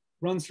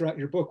runs throughout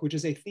your book, which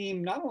is a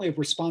theme not only of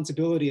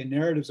responsibility and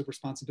narratives of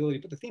responsibility,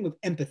 but the theme of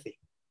empathy,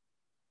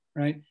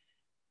 right?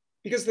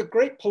 Because the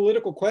great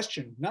political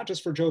question, not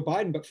just for Joe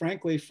Biden, but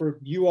frankly for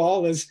you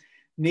all as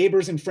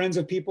neighbors and friends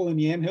of people in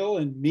Yam Hill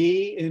and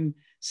me in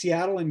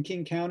Seattle and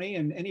King County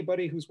and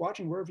anybody who's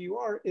watching wherever you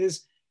are,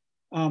 is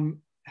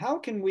how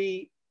can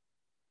we,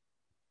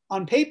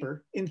 on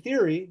paper, in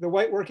theory, the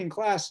white working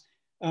class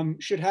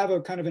should have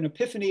a kind of an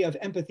epiphany of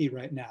empathy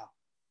right now.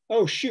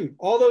 Oh shoot,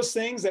 all those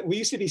things that we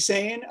used to be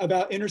saying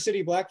about inner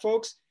city Black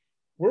folks,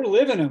 we're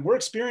living them, we're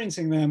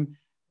experiencing them,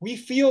 we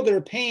feel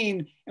their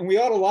pain and we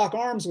ought to lock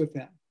arms with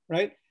them,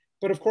 right?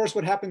 But of course,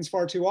 what happens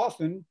far too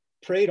often,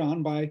 preyed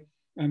on by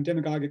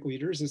demagogic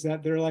leaders is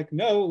that they're like,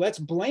 no, let's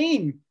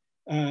blame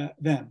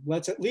them.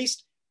 Let's at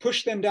least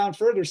push them down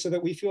further so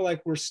that we feel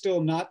like we're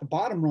still not the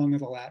bottom rung of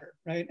the ladder,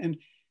 right? And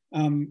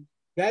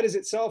that is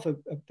itself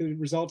the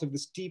result of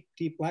this deep,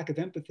 deep lack of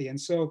empathy. And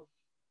so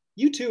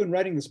you two, in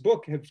writing this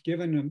book, have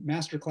given a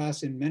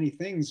masterclass in many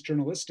things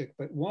journalistic,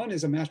 but one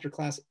is a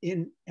masterclass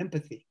in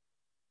empathy.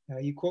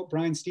 You quote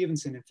Brian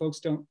Stevenson, and folks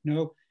don't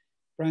know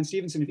Brian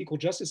Stevenson of Equal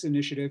Justice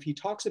Initiative. He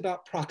talks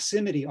about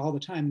proximity all the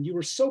time. And you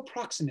were so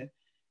proximate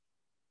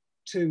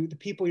to the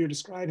people you're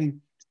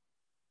describing.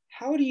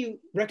 How do you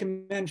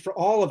recommend for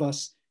all of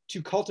us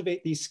to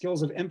cultivate these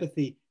skills of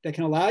empathy that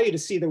can allow you to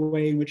see the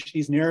way in which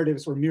these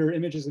narratives were mirror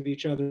images of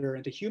each other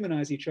and to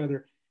humanize each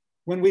other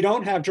when we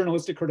don't have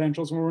journalistic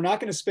credentials, when we're not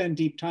going to spend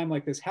deep time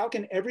like this? How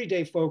can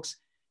everyday folks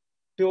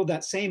build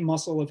that same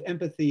muscle of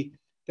empathy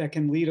that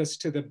can lead us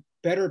to the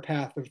better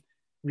path of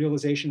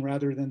realization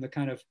rather than the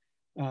kind of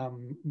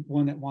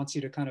one that wants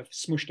you to kind of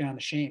smush down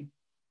the shame?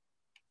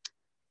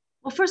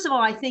 Well, first of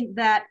all, I think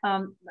that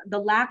the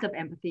lack of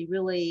empathy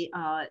really,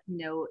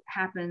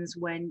 happens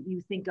when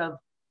you think of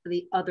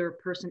the other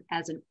person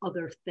as an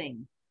other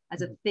thing,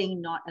 as a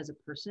thing, not as a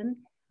person.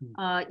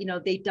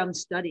 They've done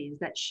studies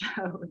that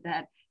show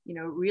that,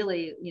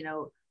 really,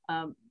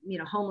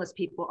 homeless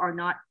people are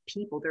not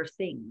people, they're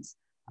things.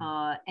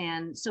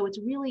 And so it's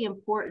really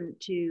important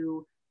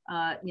to,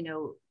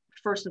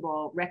 first of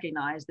all,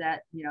 recognize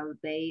that,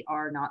 they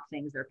are not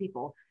things, they're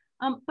people.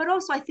 But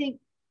also I think,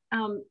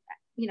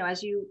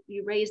 as you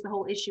raise the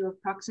whole issue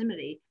of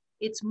proximity,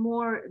 it's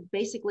more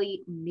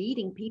basically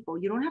meeting people.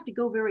 You don't have to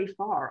go very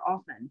far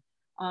often.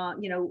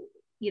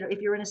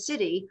 If you're in a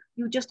city,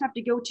 you just have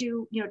to go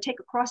to, take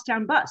a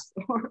crosstown bus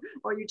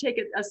or you take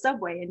a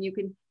subway, and you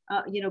can,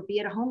 be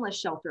at a homeless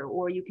shelter,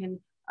 or you can,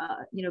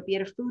 be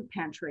at a food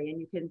pantry, and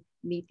you can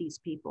meet these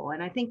people.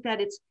 And I think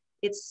that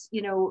it's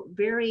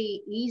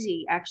very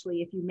easy,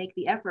 actually, if you make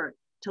the effort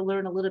to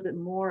learn a little bit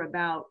more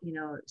about,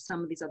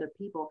 some of these other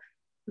people.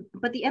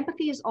 But the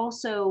empathy is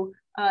also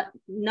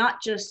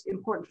not just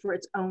important for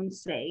its own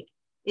sake.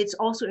 It's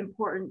also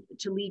important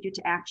to lead you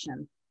to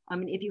action. I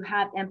mean, if you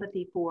have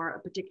empathy for a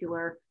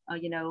particular,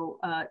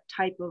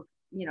 type of,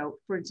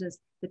 for instance,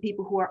 the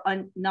people who are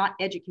not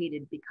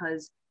educated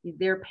because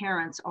their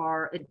parents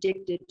are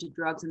addicted to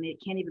drugs and they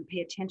can't even pay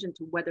attention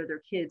to whether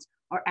their kids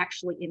are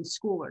actually in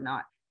school or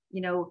not.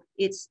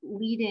 It's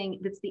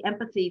the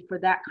empathy for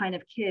that kind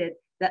of kid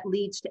that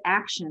leads to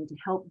action to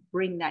help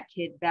bring that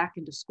kid back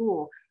into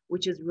school,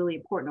 which is really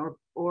important,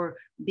 or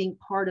being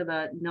part of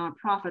a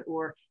nonprofit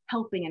or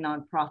helping a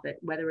nonprofit,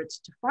 whether it's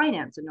to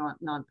finance a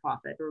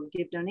nonprofit or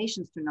give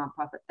donations to a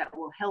nonprofit that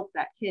will help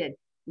that kid,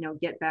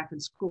 get back in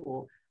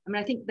school. I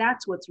mean, I think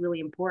that's what's really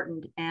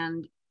important.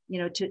 And,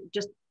 to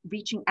just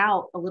reaching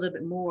out a little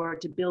bit more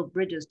to build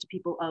bridges to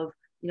people of,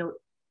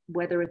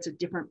 whether it's a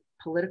different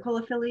political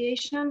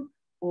affiliation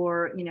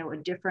or, a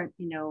different,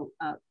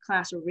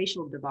 class or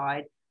racial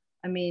divide.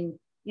 I mean,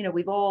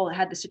 we've all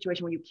had the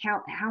situation where you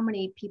count how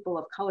many people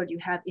of color do you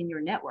have in your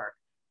network.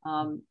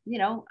 I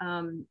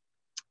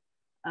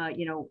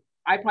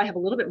probably have a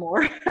little bit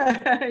more.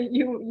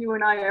 you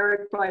and I,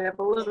 Eric, probably have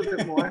a little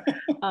bit more.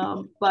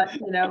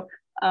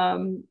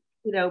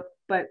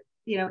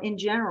 In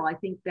general, I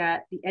think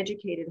that the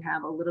educated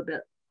have a little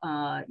bit,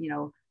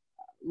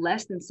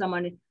 less than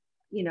someone,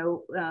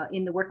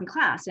 in the working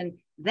class. And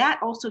that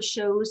also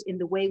shows in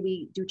the way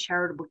we do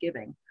charitable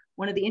giving.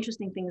 One of the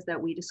interesting things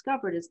that we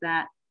discovered is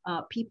that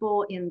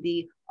people in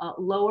the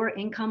lower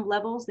income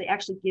levels, they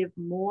actually give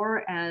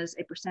more as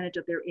a percentage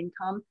of their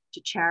income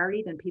to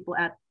charity than people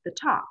at the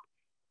top.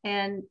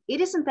 And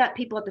it isn't that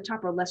people at the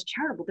top are less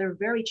charitable, they're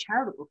very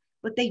charitable,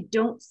 but they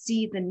don't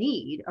see the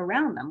need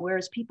around them.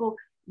 Whereas people,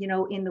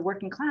 in the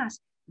working class,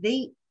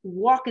 they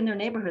walk in their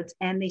neighborhoods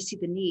and they see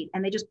the need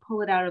and they just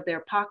pull it out of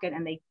their pocket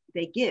and they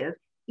give,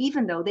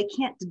 even though they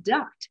can't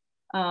deduct,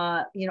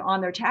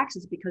 on their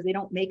taxes because they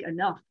don't make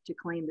enough to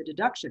claim the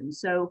deduction.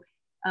 So,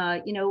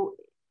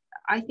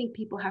 I think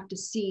people have to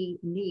see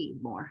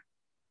need more.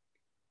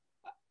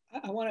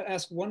 I want to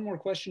ask one more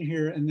question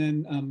here and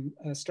then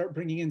start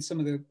bringing in some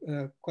of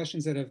the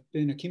questions that have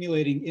been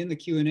accumulating in the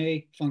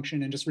Q&A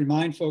function, and just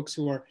remind folks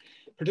who are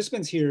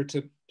participants here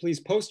to please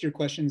post your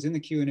questions in the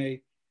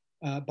Q&A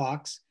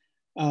box.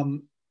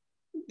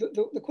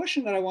 The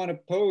question that I want to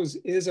pose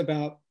is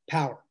about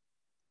power,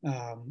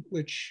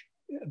 which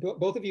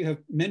both of you have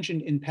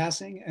mentioned in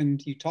passing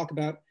and you talk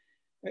about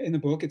in the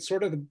book. It's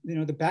sort of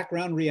the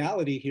background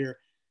reality here.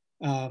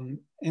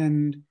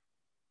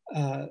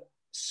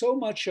 So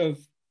much of,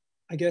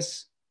 I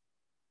guess,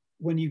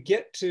 when you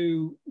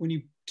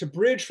to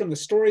bridge from the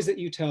stories that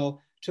you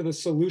tell to the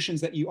solutions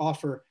that you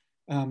offer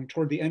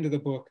toward the end of the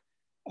book,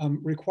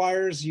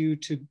 requires you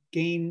to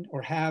gain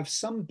or have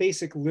some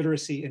basic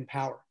literacy in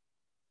power.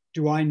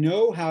 Do I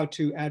know how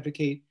to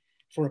advocate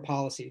for a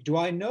policy? Do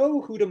I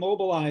know who to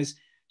mobilize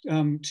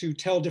to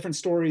tell different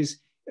stories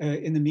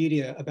in the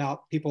media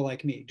about people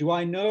like me? Do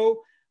I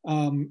know,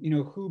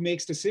 who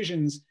makes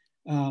decisions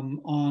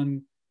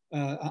on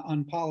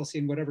policy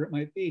and whatever it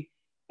might be?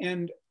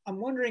 And I'm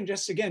wondering,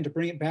 just again, to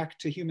bring it back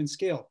to human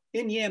scale,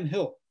 in Yam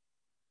Hill,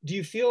 do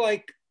you feel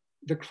like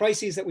the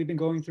crises that we've been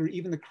going through,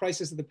 even the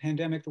crisis of the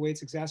pandemic, the way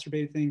it's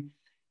exacerbated thing,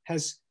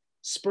 has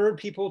spurred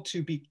people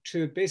to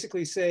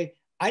basically say,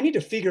 I need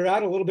to figure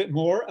out a little bit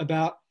more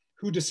about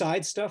who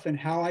decides stuff and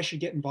how I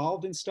should get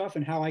involved in stuff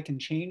and how I can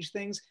change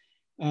things?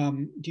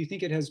 Do you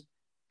think it has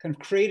kind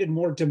of created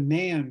more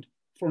demand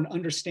for an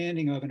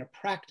understanding of and a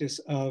practice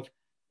of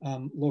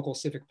local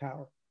civic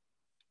power?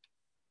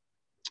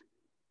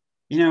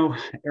 You know,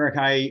 Eric,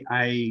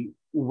 I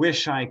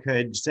wish I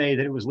could say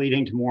that it was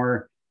leading to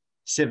more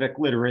civic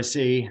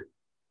literacy.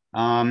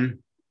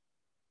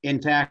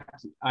 In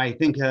fact, I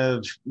think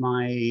of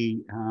my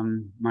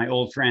my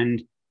old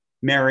friend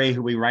Mary,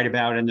 who we write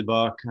about in the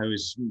book, who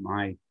was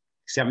my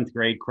 7th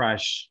grade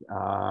crush,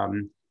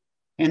 and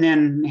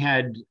then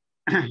had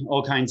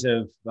all kinds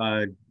of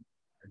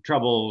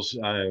troubles,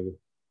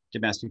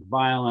 domestic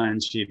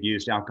violence. She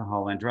abused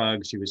alcohol and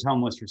drugs. She was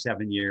homeless for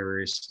 7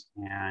 years,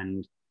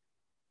 and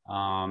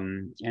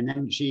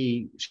then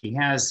she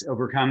has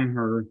overcome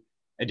her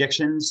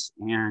addictions,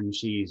 and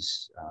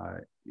she's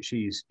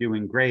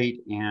doing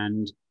great.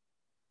 And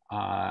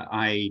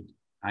I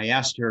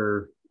asked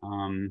her,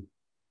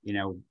 you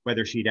know,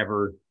 whether she'd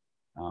ever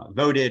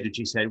voted, and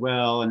she said,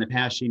 well, in the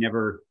past she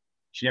never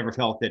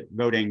felt that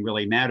voting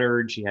really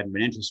mattered. She hadn't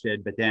been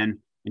interested, but then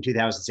in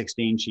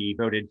 2016 she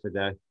voted for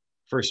the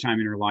first time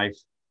in her life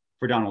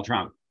for Donald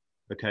Trump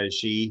because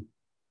she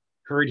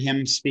heard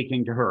him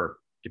speaking to her,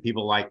 to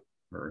people like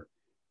her.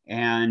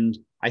 And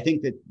I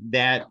think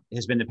that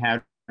has been the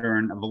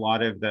pattern of a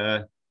lot of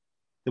the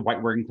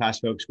white working class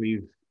folks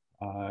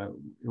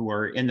who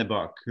are in the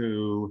book,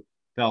 who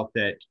felt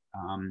that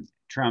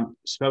Trump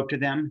spoke to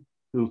them,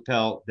 who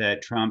felt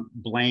that Trump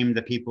blamed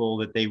the people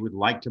that they would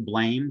like to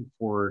blame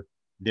for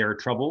their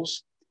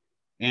troubles,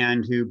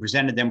 and who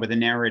presented them with a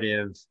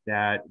narrative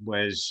that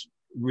was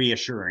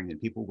reassuring,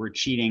 that people were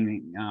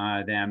cheating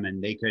them,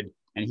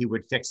 and he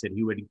would fix it.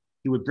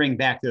 He would bring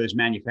back those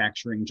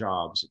manufacturing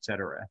jobs, et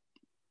cetera.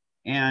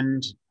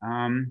 And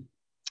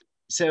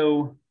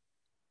so,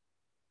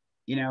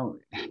 you know,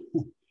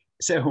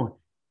 so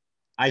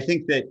I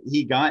think that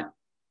he got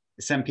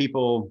some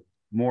people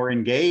more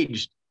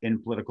engaged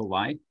in political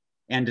life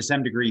and to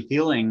some degree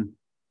feeling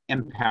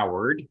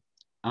empowered,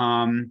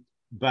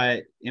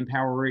 but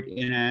empowered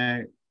in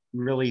a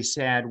really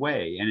sad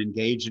way and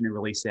engaged in a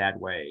really sad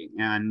way.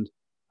 And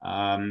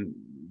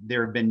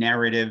there have been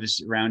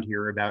narratives around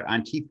here about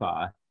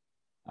Antifa.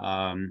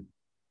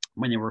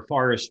 When there were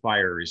forest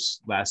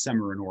fires last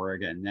summer in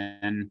Oregon,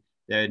 and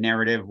the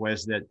narrative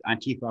was that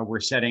Antifa were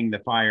setting the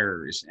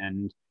fires,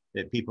 and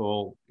that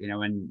people, you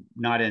know, and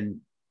not in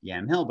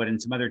Yam Hill, but in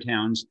some other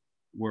towns,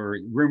 where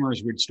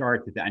rumors would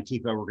start that the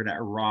Antifa were going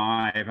to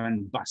arrive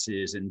on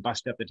buses and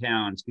bust up the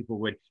towns. People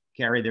would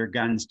carry their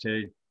guns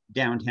to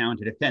downtown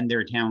to defend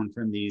their town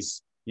from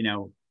these, you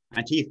know,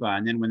 Antifa.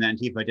 And then when the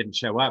Antifa didn't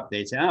show up,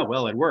 they'd say, oh,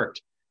 well, it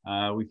worked.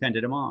 We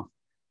fended them off.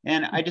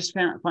 And I just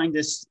find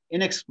this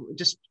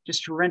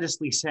just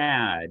horrendously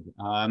sad,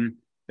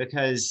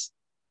 because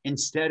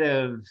instead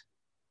of,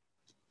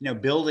 you know,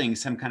 building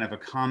some kind of a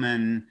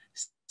common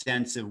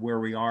sense of where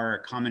we are,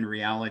 a common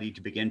reality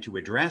to begin to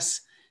address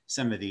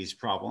some of these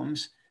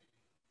problems,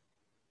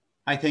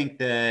 I think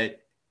that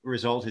the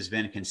result has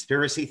been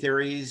conspiracy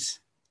theories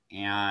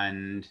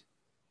and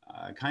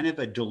kind of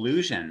a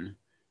delusion.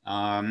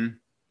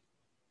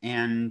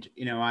 And,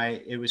 you know,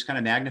 it was kind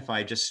of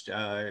magnified just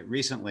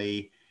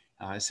recently.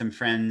 Some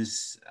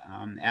friends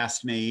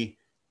asked me,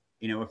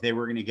 you know, if they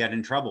were going to get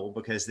in trouble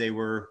because they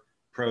were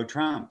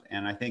pro-Trump.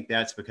 And I think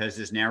that's because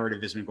this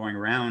narrative has been going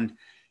around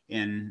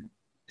in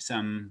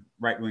some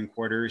right-wing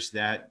quarters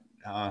that,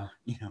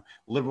 you know,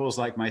 liberals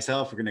like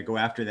myself are going to go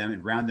after them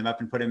and round them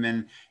up and put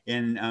them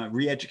in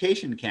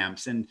re-education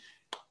camps. And,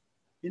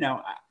 you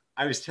know,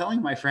 I was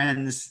telling my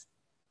friends,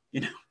 you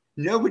know,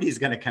 nobody's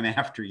going to come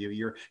after you.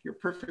 You're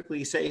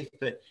perfectly safe.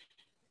 But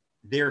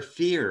their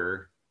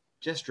fear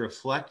just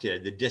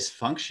reflected the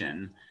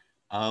dysfunction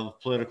of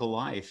political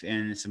life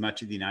in so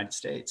much of the United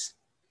States.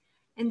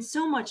 And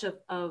so much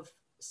of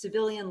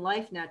civilian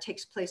life now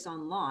takes place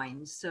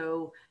online.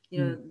 So,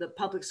 you know, the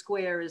public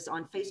square is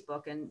on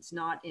Facebook and it's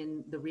not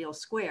in the real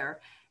square.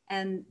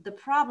 And the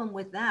problem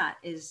with that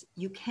is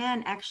you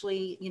can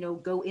actually, you know,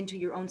 go into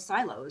your own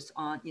silos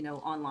on, you know,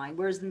 online.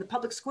 Whereas in the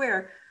public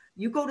square,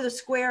 you go to the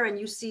square and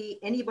you see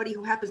anybody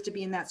who happens to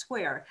be in that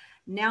square.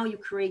 Now you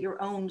create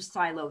your own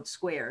siloed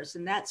squares.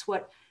 And that's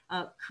what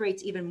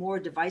creates even more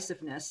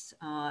divisiveness.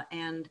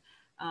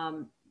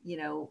 You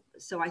know,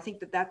 so I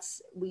think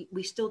that's,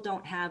 we still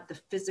don't have the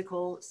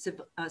physical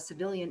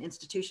civilian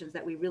institutions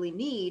that we really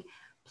need.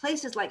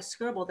 Places like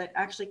Skirball that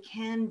actually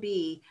can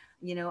be,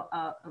 you know,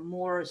 a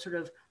more sort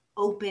of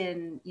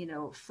open, you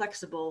know,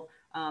 flexible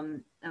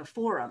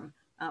forum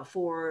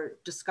for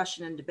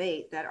discussion and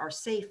debate, that are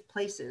safe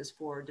places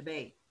for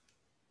debate.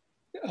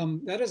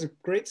 That is a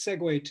great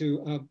segue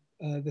to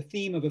the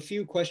theme of a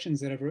few questions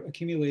that have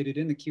accumulated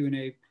in the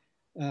Q&A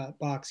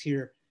box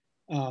here.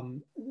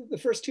 The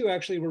first two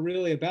actually were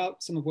really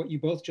about some of what you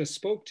both just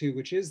spoke to,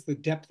 which is the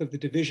depth of the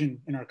division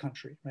in our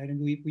country, right?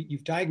 And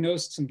you've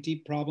diagnosed some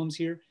deep problems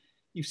here.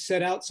 You've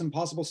set out some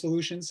possible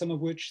solutions, some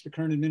of which the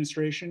current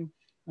administration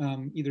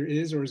either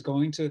is or is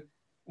going to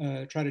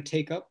try to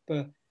take up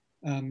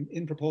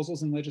in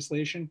proposals and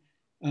legislation.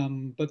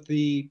 But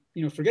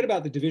forget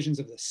about the divisions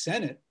of the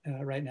Senate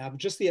right now, but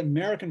just the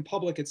American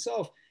public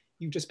itself.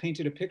 You've just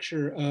painted a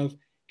picture of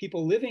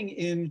people living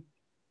in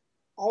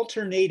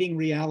alternating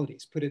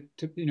realities, to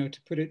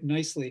put it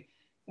nicely,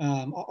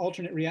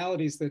 alternate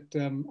realities that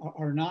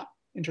are not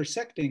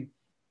intersecting.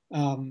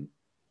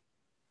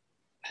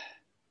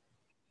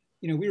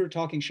 We were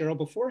talking, Sheryl,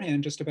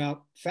 beforehand just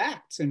about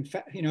facts and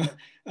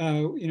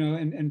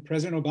and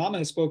President Obama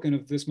has spoken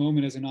of this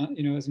moment as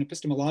an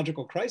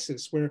epistemological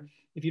crisis, where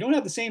if you don't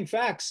have the same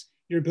facts,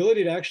 your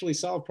ability to actually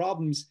solve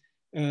problems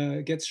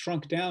gets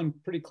shrunk down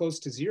pretty close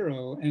to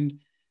zero. And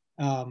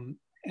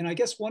I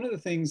guess one of the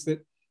things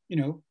that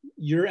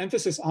your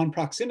emphasis on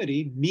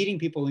proximity, meeting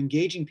people,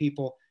 engaging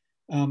people,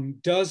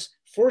 does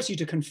force you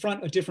to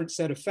confront a different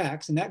set of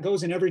facts, and that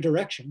goes in every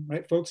direction,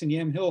 right? Folks in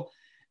Yamhill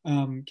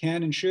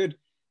can and should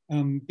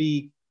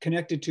be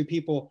connected to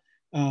people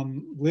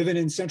living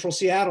in central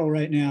Seattle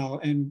right now,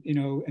 and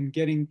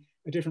getting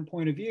a different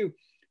point of view.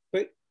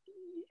 But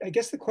I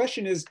guess the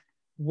question is,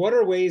 what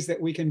are ways that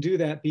we can do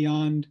that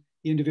beyond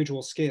the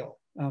individual scale?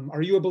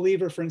 Are you a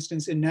believer, for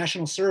instance, in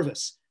national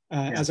service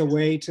as a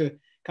way to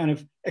kind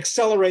of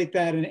accelerate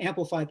that and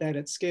amplify that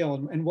at scale?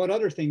 And what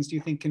other things do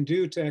you think can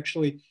do to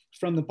actually,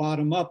 from the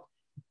bottom up,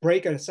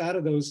 break us out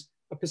of those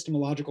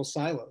epistemological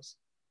silos?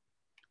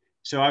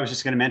 So I was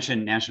just going to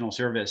mention national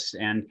service,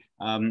 and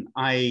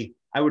I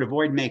would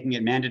avoid making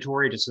it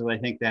mandatory, just because I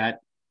think that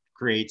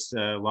creates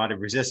a lot of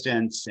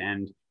resistance.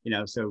 And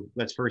so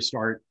let's first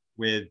start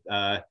with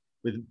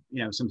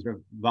some sort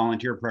of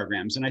volunteer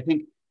programs. And I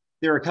think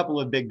there are a couple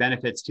of big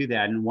benefits to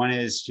that, and one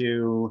is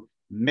to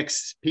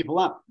mix people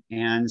up.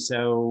 And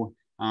so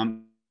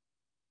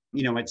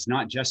it's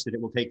not just that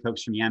it will take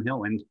folks from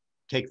Yamhill and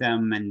take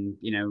them and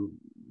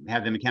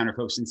have them encounter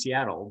folks in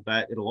Seattle,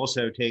 but it'll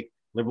also take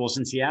liberals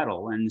in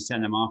Seattle and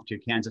send them off to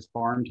Kansas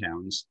farm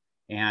towns.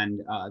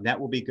 And that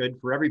will be good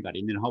for everybody,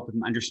 and then help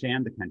them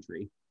understand the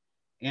country.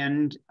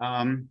 And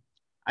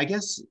I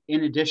guess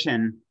in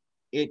addition,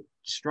 it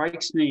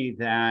strikes me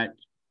that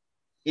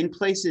in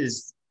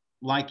places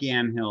like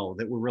Yamhill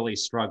that were really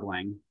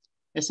struggling,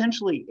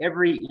 essentially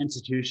every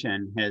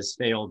institution has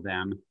failed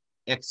them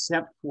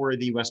except for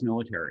the US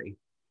military.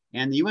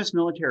 And the US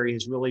military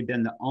has really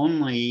been the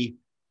only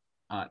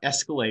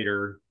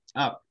escalator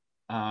up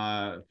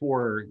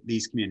for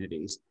these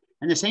communities.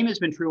 And the same has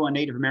been true on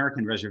Native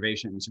American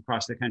reservations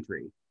across the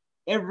country.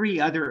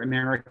 Every other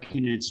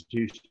American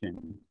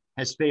institution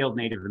has failed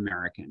Native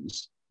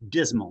Americans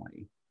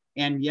dismally.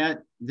 And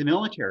yet the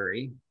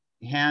military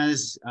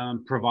has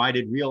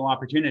provided real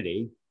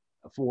opportunity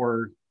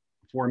for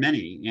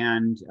many.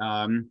 And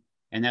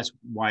that's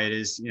why it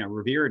is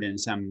revered in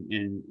some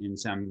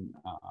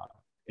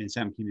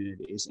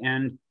communities.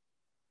 And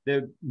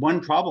the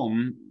one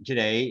problem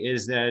today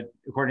is that,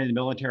 according to the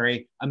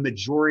military, a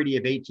majority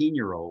of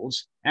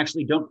 18-year-olds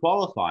actually don't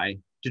qualify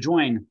to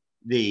join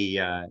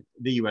the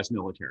U.S.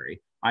 military,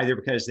 either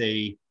because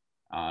they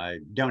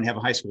don't have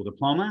a high school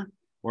diploma,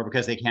 or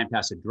because they can't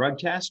pass a drug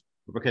test,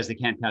 or because they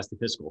can't pass the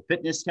physical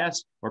fitness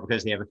test, or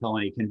because they have a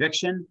felony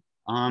conviction.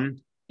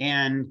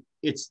 And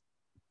it's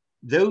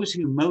those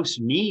who most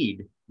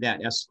need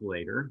that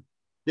escalator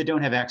that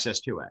don't have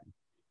access to it.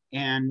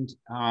 And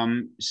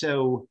from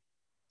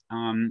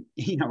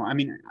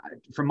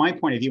my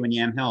point of view in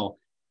Yamhill,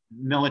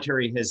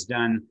 military has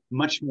done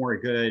much more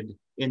good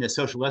in the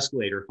social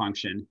escalator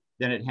function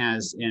than it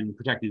has in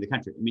protecting the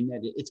country. I mean,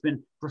 it's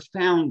been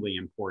profoundly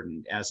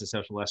important as a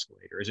social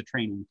escalator, as a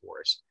training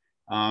force.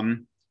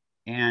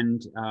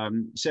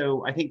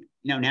 So I think,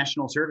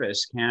 national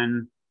service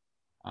can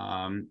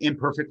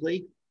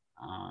imperfectly,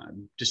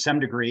 to some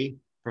degree,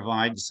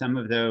 provide some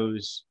of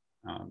that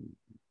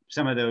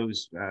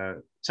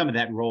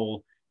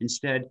role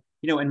instead.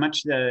 In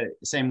much the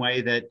same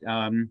way that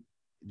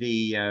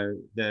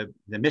the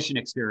mission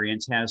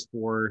experience has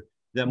for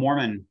the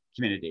Mormon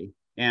community,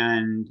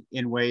 and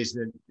in ways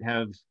that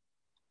have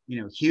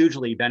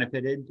hugely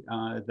benefited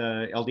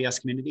the LDS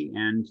community,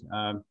 and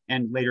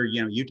later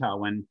Utah,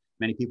 when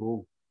many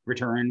people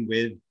return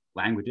with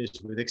languages,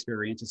 with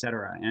experience, et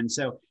cetera. And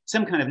so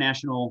some kind of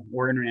national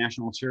or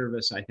international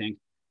service, I think,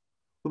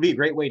 would be a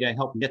great way to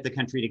help knit the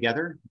country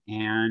together,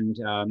 and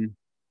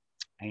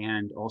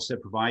also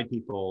provide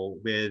people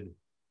with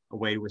a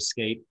way to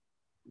escape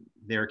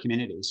their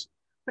communities.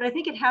 But I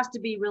think it has to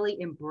be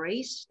really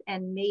embraced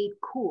and made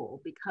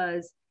cool,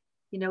 because,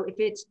 if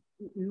it's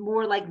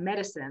more like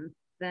medicine,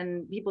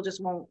 then people just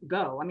won't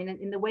go. I mean,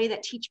 in the way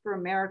that Teach for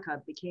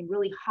America became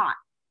really hot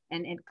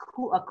and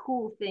cool, a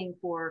cool thing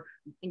for,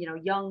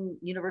 young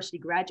university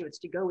graduates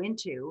to go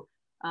into,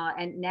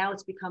 and now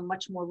it's become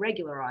much more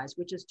regularized,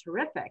 which is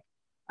terrific.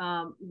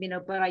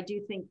 But I do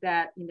think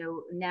that,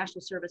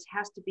 national service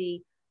has to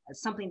be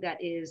something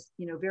that is,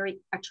 very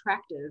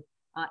attractive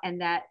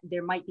and that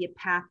there might be a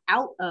path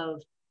out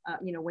of,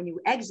 when you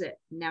exit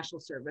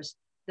national service,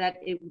 that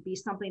it would be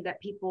something that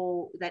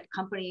that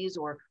companies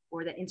or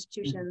that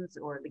institutions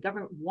or the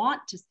government want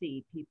to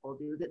see people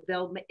do, that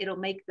it'll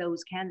make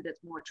those candidates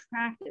more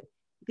attractive,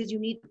 because you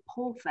need the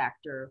pull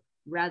factor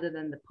rather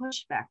than the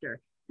push factor.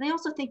 And I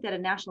also think that a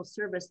national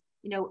service,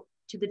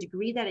 to the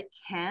degree that it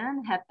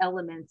can have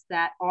elements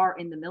that are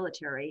in the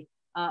military.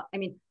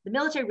 The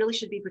military really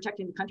should be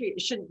protecting the country.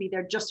 It shouldn't be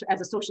there just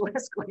as a social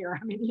escalator.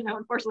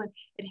 Unfortunately,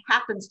 it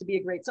happens to be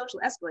a great social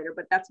escalator,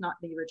 but that's not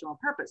the original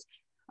purpose.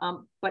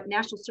 But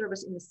national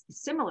service,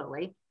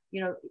 similarly,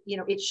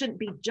 it shouldn't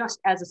be just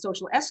as a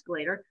social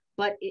escalator,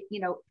 but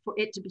for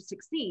it to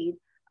succeed,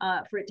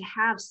 for it to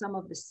have some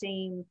of the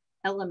same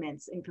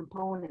elements and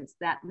components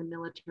that the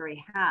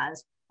military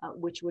has,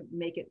 which would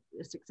make it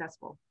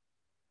successful.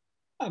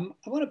 I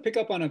want to pick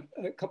up on a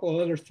couple of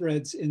other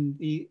threads in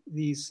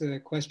these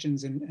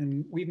questions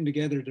and weave them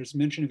together. There's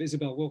mention of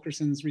Isabel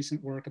Wilkerson's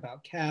recent work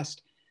about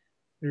caste.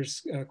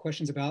 There's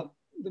questions about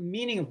the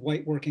meaning of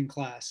white working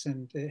class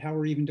and how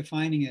we're even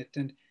defining it.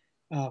 And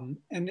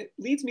it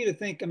leads me to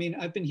think,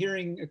 I've been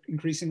hearing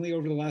increasingly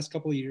over the last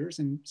couple of years,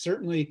 and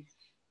certainly,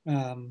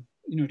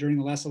 during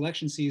the last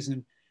election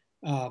season,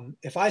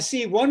 if I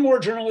see one more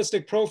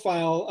journalistic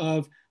profile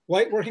of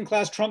white working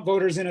class Trump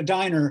voters in a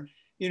diner,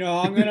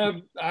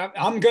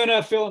 I'm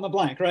gonna fill in the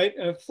blank, right?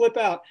 Flip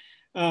out,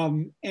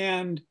 and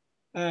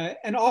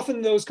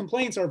often those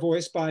complaints are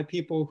voiced by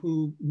people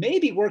who may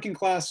be working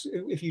class,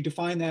 if you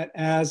define that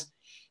as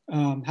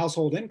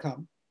household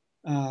income,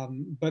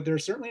 but they're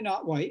certainly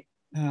not white,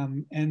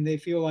 and they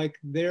feel like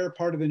their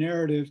part of the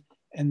narrative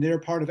and their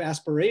part of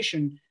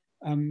aspiration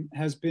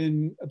has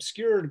been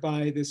obscured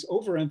by this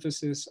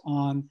overemphasis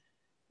on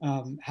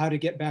how to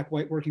get back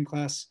white working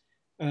class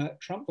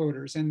Trump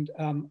voters. And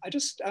I'm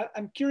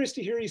curious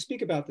to hear you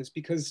speak about this,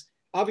 because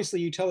obviously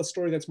you tell a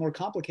story that's more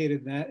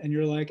complicated than that. And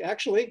you're like,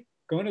 actually,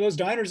 going to those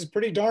diners is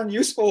pretty darn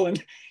useful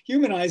and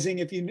humanizing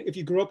if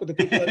you grew up with the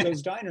people at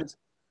those diners.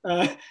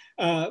 But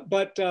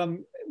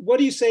what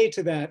do you say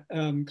to that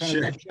kind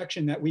of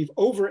objection that we've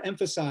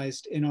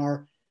overemphasized in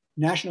our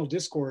national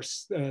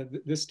discourse,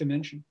 this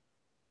dimension?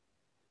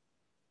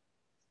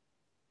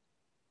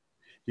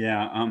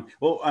 Yeah.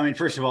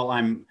 First of all,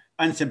 I'm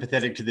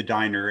unsympathetic to the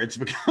diner. It's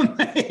become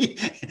a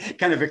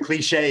kind of a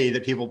cliche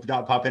that people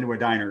pop into a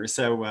diner.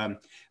 So,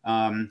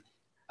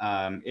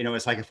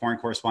 it's like a foreign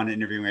correspondent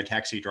interviewing a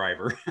taxi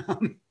driver.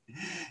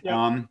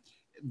 Yeah.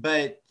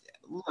 But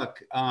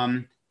look,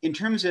 in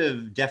terms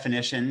of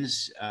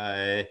definitions,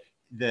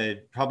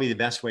 probably the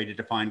best way to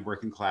define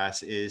working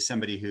class is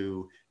somebody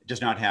who does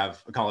not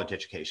have a college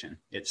education.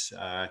 It's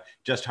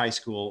just high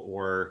school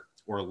or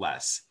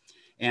less.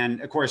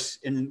 And of course,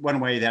 in one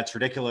way that's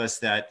ridiculous,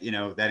 that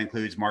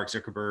includes Mark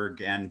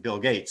Zuckerberg and Bill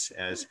Gates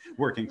as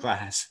working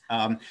class.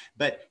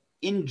 But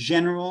in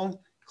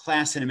general,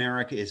 class in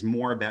America is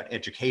more about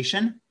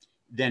education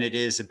than it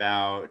is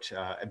about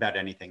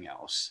anything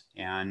else.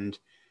 And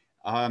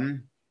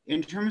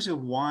in terms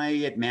of why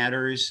it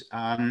matters,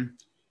 I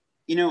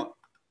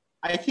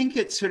think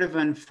it's sort of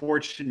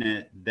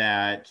unfortunate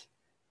that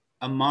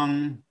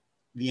among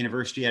the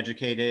university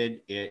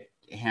educated, it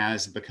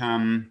has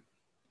become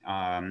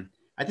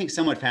I think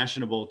somewhat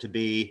fashionable to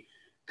be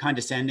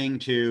condescending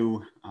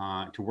to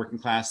working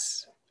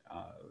class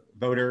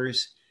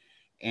voters,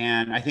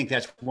 and I think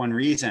that's one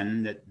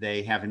reason that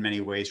they have in many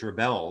ways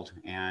rebelled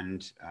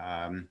and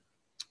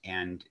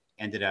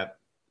ended up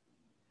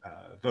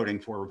voting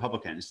for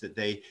Republicans. That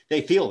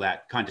they feel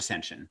that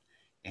condescension,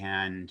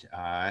 and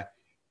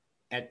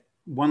at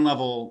one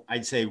level,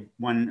 I'd say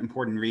one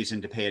important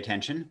reason to pay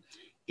attention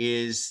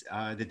is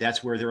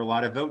that's where there are a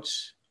lot of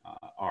votes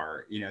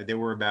are. There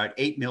were about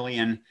 8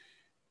 million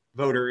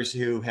voters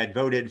who had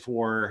voted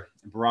for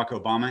Barack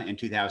Obama in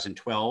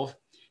 2012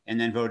 and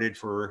then voted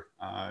for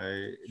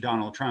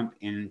Donald Trump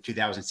in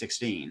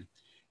 2016.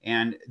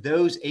 And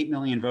those 8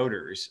 million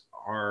voters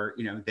are,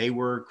 they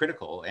were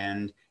critical,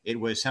 and it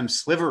was some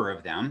sliver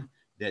of them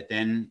that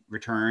then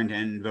returned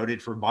and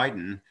voted for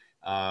Biden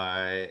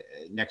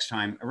next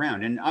time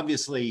around. And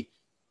obviously,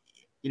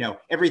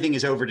 everything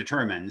is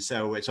overdetermined.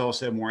 So it's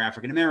also more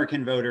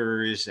African-American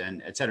voters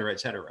and et cetera, et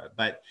cetera.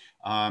 But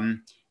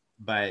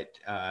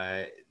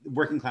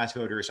working class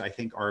voters, I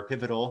think, are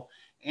pivotal.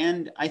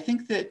 And I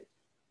think that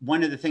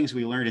one of the things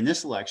we learned in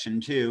this election,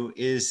 too,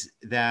 is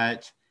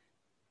that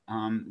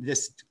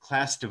this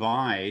class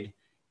divide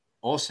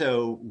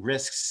also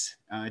risks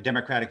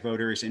Democratic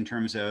voters in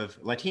terms of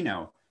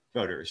Latino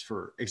voters,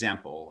 for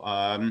example.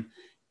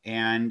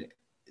 And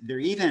there are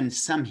even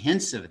some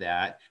hints of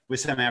that with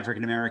some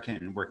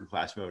African-American working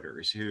class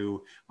voters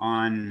who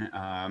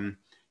on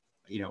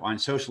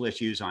social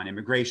issues, on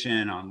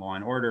immigration, on law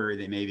and order,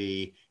 they may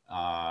be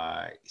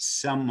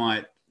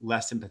somewhat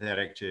less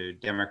sympathetic to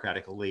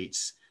Democratic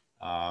elites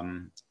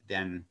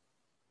than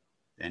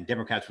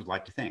Democrats would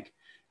like to think.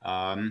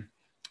 And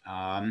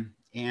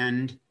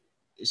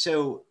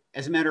so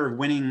as a matter of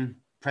winning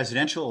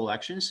presidential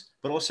elections,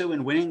 but also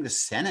in winning the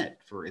Senate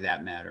for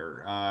that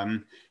matter,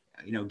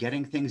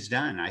 getting things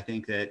done, I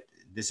think that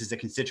this is a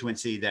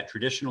constituency that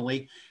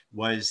traditionally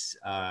was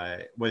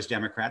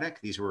Democratic.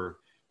 These were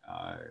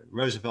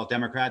Roosevelt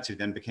Democrats who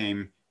then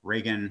became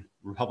Reagan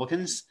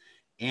Republicans.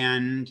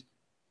 And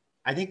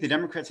I think the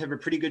Democrats have a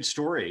pretty good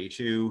story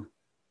to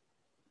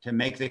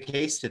make the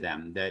case to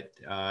them that,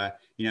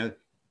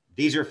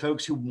 these are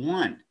folks who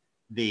want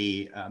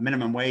the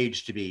minimum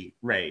wage to be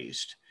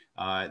raised.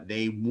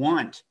 They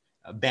want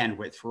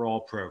bandwidth for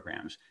all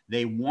programs.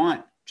 They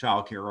want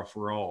childcare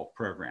for all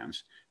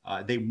programs.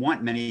 They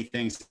want many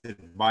things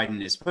that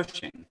Biden is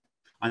pushing.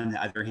 On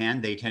the other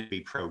hand, they tend to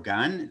be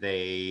pro-gun.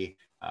 They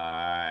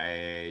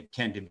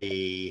tend to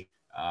be,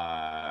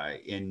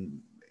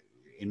 in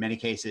many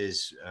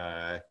cases,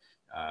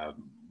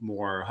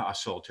 more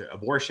hostile to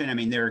abortion. I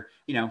mean,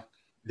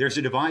 there's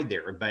a divide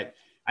there, but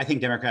I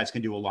think Democrats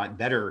can do a lot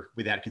better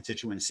with that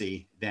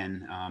constituency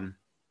than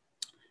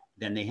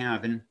they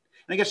have. And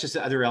I guess just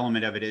the other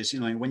element of it is,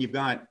 when you've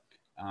got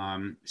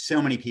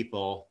so many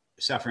people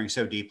suffering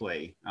so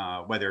deeply,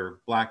 whether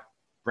Black,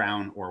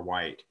 brown, or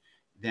white,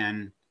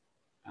 then,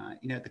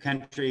 the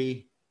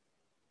country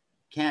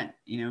can't,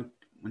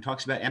 when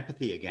talks about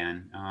empathy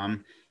again,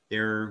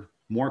 there are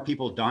more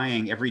people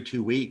dying every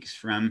 2 weeks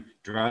from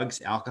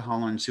drugs,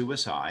 alcohol, and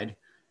suicide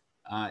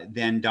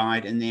than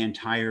died in the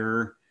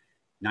entire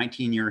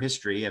 19-year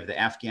history of the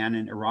Afghan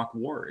and Iraq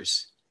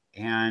wars.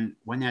 And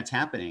when that's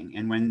happening,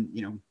 and when,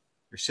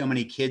 there's so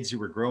many kids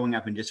who are growing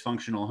up in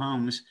dysfunctional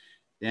homes,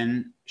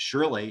 then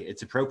surely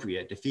it's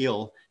appropriate to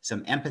feel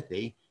some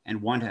empathy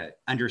and want to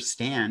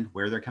understand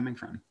where they're coming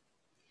from.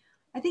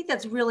 I think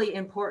that's really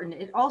important.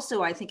 It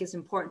also, I think, is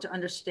important to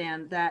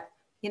understand that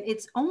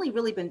it's only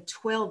really been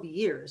 12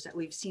 years that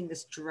we've seen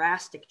this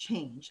drastic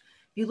change.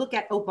 You look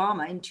at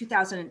Obama in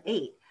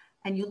 2008,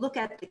 and you look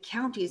at the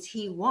counties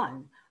he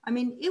won. I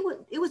mean, it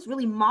was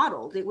really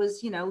modeled. It was,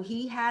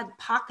 he had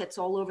pockets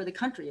all over the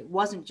country. It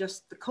wasn't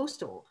just the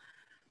coastal,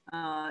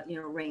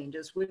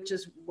 ranges, which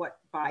is what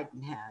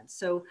Biden had.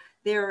 So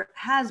there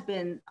has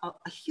been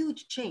a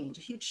huge change,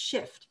 a huge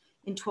shift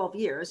in 12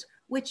 years,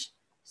 which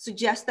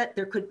suggests that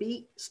there could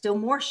be still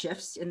more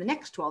shifts in the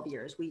next 12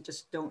 years. We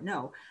just don't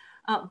know.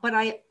 But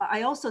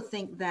I also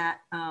think that,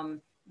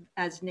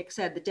 as Nick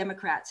said, the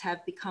Democrats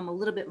have become a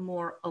little bit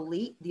more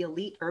elite, the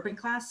elite urban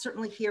class.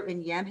 Certainly here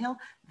in Yamhill,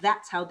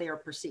 that's how they are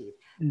perceived.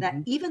 Mm-hmm. That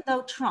even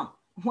though Trump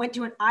went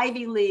to an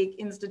Ivy League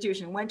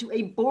institution, went to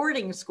a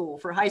boarding school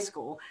for high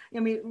school, I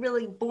mean,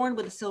 really born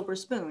with a silver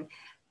spoon,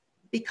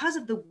 because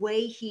of the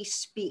way he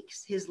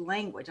speaks, his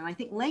language, and I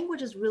think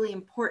language is really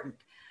important.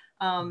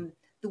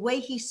 The way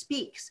he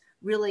speaks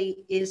really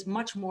is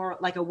much more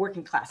like a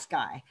working class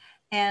guy.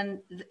 And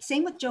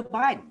same with Joe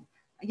Biden.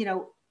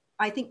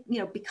 I think,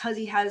 because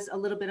he has a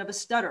little bit of a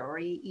stutter, or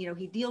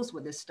he deals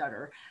with his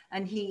stutter,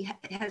 and he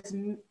has,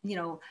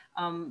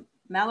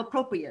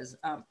 malapropisms,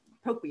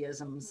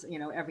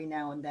 every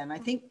now and then. I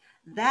think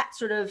that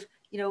sort of,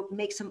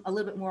 makes him a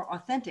little bit more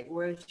authentic.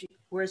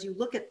 Whereas you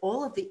look at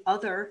all of the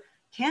other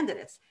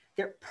candidates,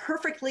 they're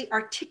perfectly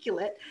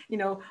articulate,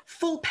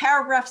 full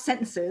paragraph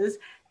sentences.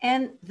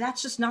 And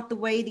that's just not the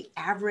way the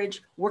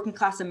average working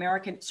class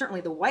American,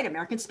 certainly the white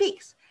American,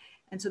 speaks.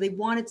 And so they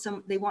want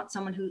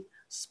someone who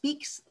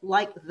speaks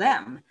like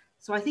them.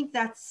 So I think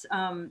that's,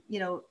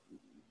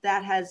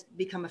 that has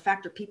become a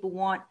factor. People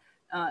want,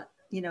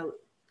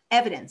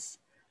 evidence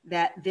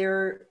that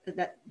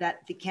that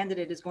the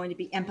candidate is going to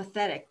be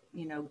empathetic,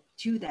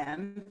 to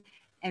them.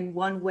 And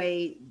one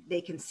way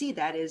they can see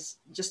that is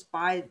just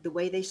by the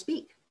way they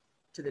speak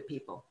to the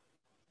people.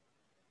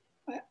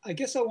 I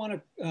guess I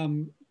want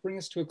to bring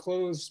us to a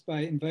close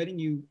by inviting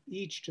you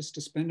each just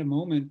to spend a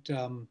moment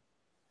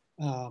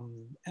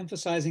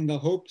emphasizing the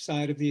hope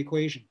side of the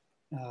equation.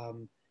 I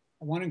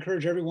want to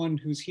encourage everyone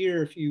who's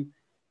here,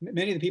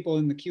 many of the people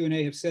in the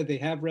Q&A have said they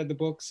have read the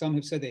book, some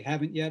have said they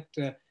haven't yet.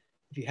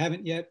 If you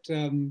haven't yet,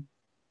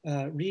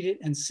 read it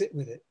and sit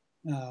with it.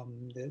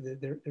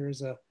 There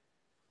is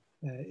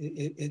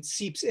it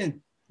seeps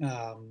in,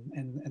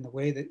 and the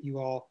way that you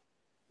all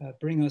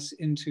bring us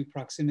into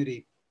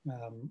proximity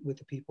with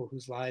the people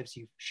whose lives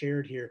you've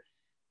shared here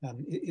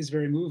is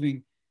very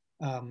moving.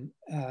 And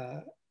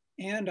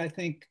I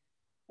think,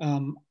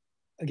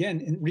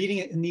 again, in reading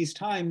it in these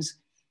times,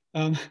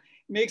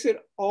 makes it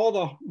all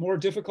the more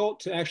difficult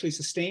to actually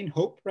sustain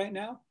hope right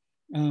now,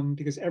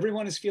 because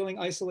everyone is feeling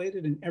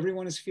isolated and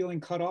everyone is feeling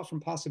cut off from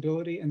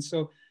possibility. And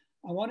so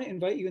I want to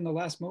invite you in the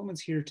last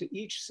moments here to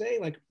each say,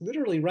 like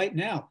literally right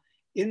now,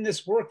 in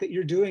this work that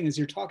you're doing, as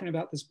you're talking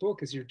about this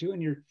book, as you're doing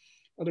your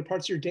other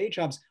parts of your day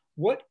jobs,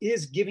 what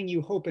is giving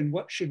you hope, and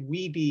what should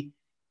we be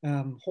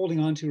holding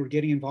on to or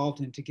getting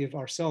involved in to give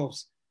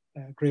ourselves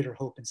greater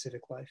hope in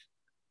civic life?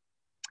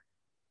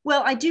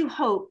 Well, I do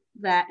hope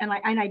that, and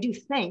I do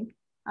think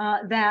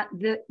that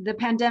the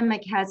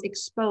pandemic has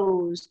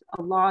exposed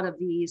a lot of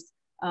these,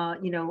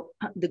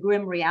 the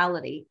grim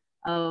reality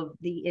of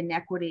the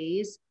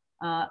inequities,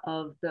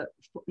 of the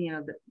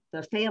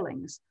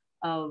failings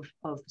of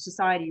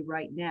society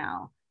right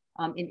now,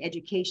 in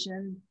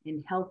education,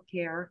 in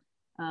healthcare,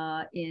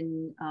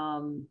 in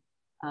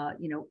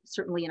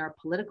certainly in our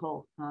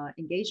political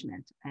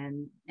engagement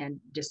and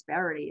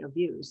disparity of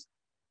views.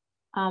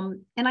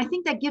 And I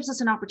think that gives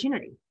us an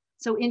opportunity.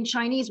 So in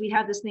Chinese, we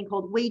have this thing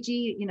called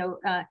weiji,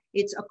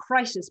 it's a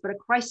crisis, but a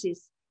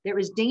crisis, there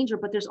is danger,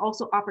 but there's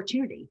also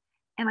opportunity.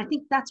 And I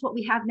think that's what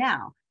we have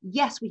now.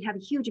 Yes, we have a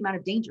huge amount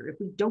of danger if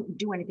we don't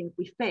do anything, if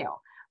we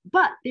fail,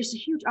 but there's a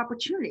huge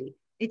opportunity.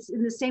 It's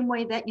in the same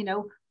way that,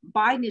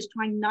 Biden is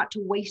trying not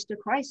to waste a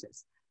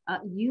crisis,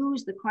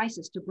 use the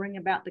crisis to bring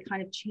about the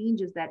kind of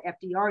changes that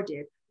FDR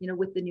did,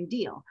 with the New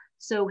Deal.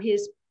 So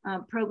his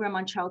program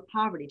on child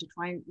poverty to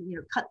try and,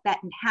 cut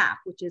that in half,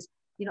 which is,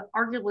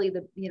 arguably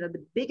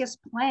the biggest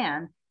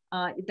plan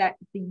that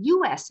the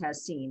US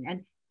has seen.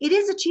 And it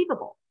is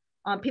achievable.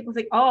 People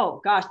think, oh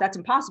gosh, that's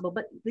impossible.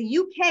 But the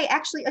UK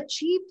actually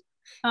achieved,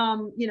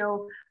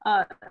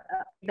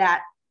 that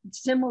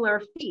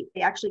similar feat.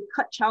 They actually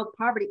cut child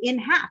poverty in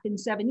half in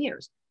 7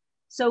 years.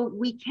 So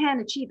we can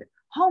achieve it.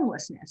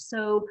 Homelessness.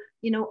 So,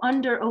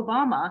 under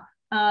Obama,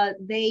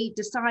 they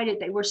decided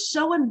they were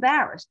so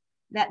embarrassed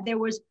that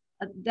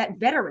that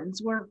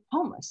veterans were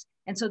homeless.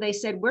 And so they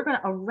said, we're going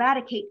to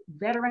eradicate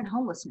veteran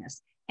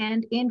homelessness.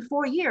 And in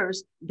 4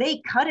 years, they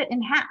cut it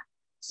in half.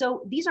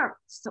 So these are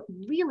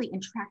really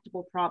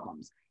intractable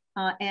problems.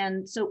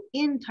 And so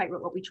in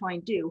Tightrope, what we try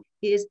and do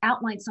is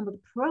outline some of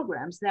the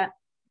programs that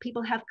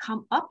people have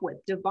come up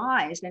with,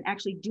 devised, and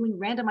actually doing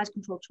randomized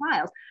controlled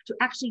trials to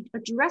actually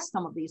address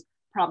some of these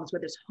problems,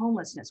 whether it's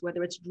homelessness,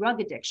 whether it's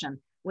drug addiction,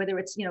 whether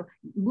it's,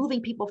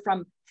 moving people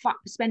from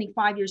spending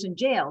 5 years in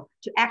jail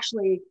to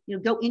actually,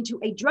 go into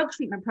a drug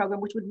treatment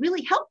program, which would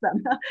really help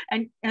them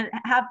and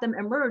have them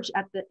emerge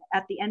at the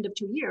end of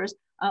 2 years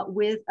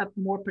with a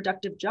more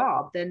productive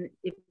job than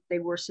if they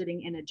were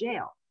sitting in a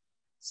jail.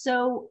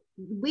 So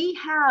we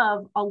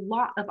have a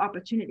lot of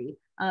opportunity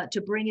to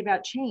bring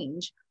about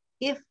change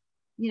if,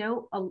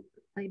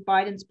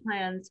 Biden's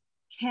plans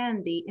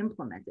can be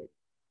implemented.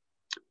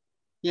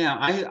 Yeah,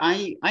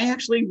 I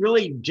actually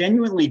really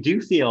genuinely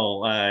do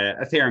feel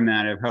a fair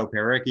amount of hope,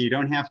 Eric. You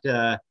don't have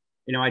to,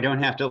 I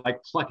don't have to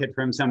like pluck it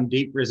from some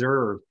deep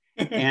reserve.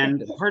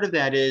 And part of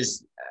that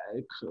is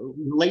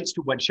relates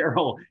to what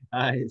Sheryl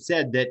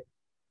said, that,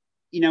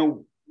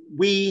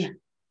 we,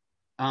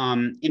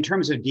 in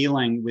terms of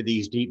dealing with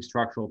these deep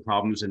structural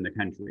problems in the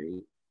country,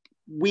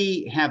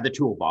 we have the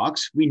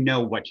toolbox. We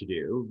know what to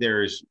do.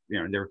 There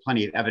are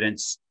plenty of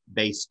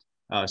evidence-based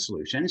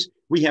solutions.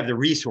 We have the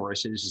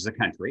resources as a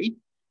country.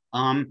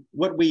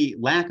 What we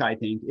lack, I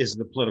think, is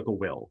the political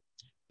will.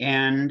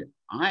 And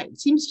it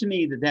seems to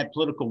me that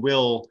political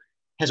will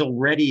has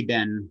already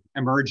been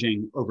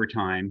emerging over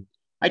time.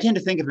 I tend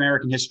to think of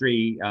American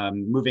history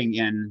moving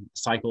in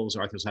cycles.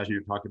 Arthur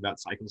Schlesinger talked about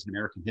cycles in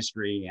American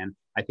history. And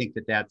I think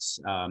that's,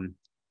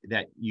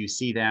 that you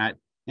see that.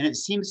 And it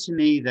seems to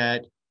me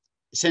that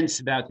since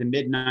about the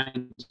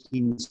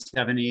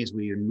mid-1970s,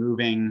 we've been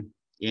moving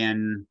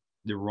in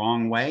the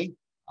wrong way,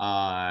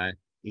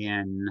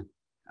 in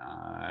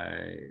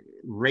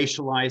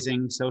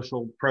racializing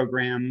social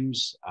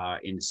programs,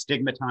 in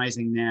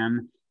stigmatizing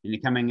them,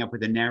 and coming up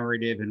with a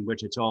narrative in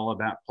which it's all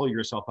about pull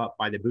yourself up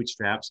by the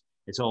bootstraps.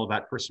 It's all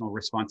about personal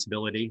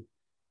responsibility.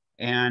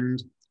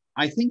 And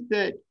I think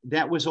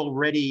that was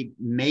already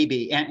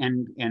maybe,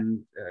 and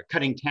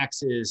cutting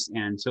taxes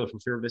and social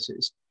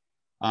services.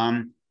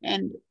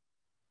 And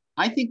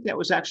I think that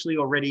was actually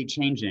already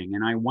changing.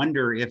 And I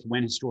wonder if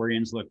when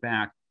historians look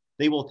back,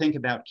 they will think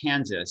about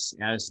Kansas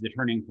as the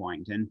turning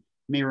point. And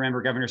you may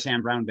remember Governor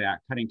Sam Brownback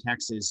cutting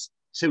taxes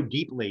so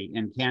deeply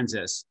in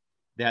Kansas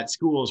that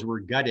schools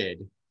were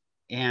gutted.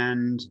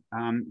 And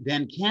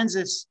then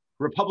Kansas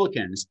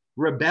Republicans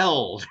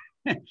rebelled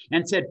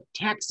and said,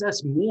 tax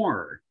us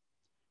more.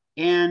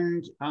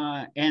 And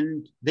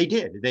they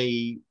did.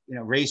 They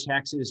raised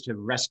taxes to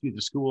rescue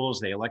the schools.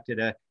 They elected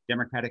a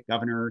Democratic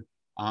governor.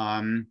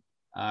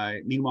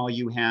 Meanwhile,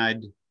 you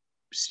had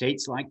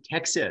states like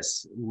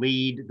Texas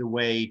lead the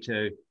way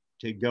to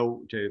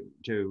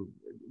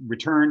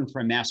return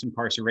from mass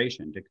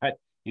incarceration, to cut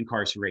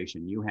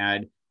incarceration. You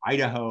had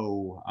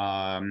Idaho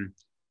and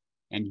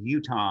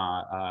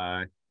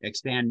Utah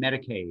expand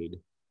Medicaid,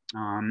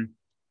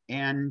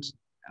 and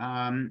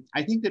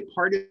I think that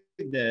part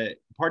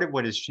of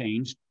what has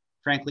changed,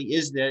 frankly,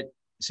 is that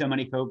so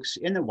many folks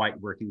in the white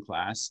working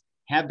class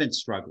have been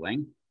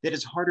struggling, that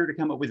it's harder to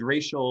come up with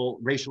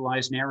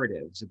racialized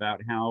narratives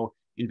about how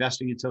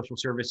investing in social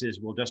services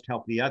will just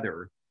help the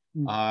other.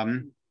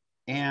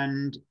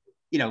 And,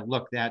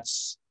 look,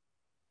 that's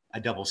a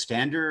double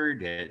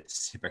standard,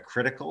 it's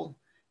hypocritical,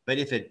 but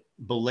if it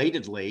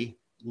belatedly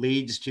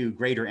leads to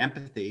greater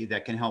empathy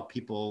that can help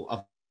people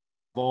of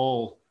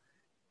all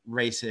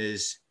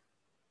races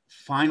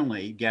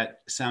finally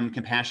get some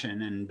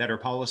compassion and better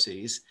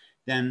policies,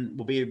 then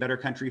we'll be a better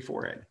country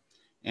for it.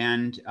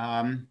 And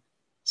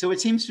so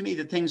it seems to me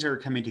that things are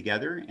coming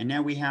together. And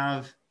now we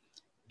have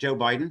Joe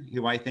Biden,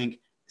 who I think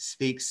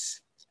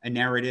speaks a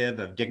narrative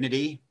of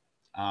dignity,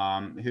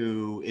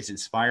 who is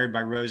inspired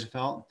by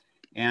Roosevelt.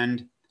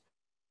 And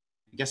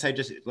I guess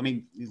let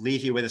me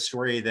leave you with a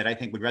story that I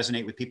think would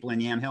resonate with people in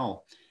Yam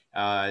Hill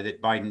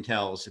that Biden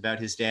tells about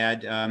his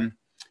dad.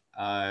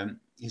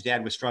 His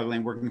dad was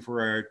struggling, working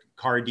for a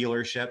car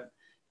dealership.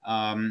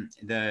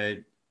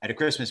 At a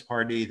Christmas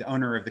party, the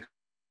owner of the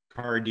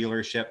car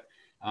dealership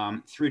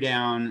threw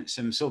down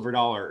some silver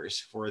dollars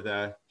for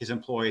his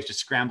employees to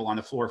scramble on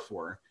the floor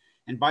for.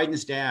 And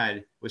Biden's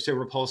dad was so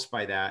repulsed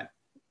by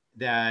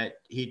that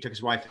he took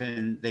his wife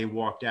and they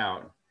walked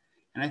out.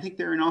 And I think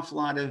there are an awful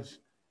lot of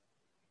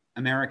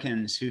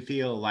Americans who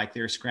feel like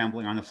they're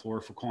scrambling on the floor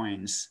for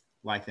coins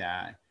like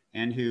that,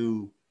 and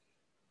who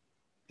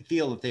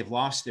feel that they've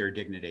lost their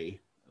dignity,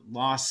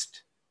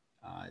 lost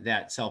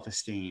that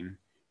self-esteem,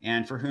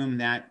 and for whom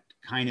that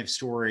kind of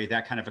story,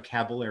 that kind of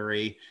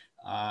vocabulary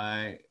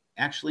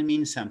actually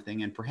means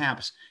something, and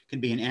perhaps can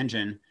be an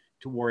engine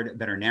toward a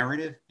better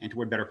narrative and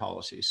toward better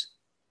policies.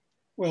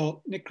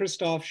 Well, Nick,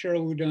 Kristof,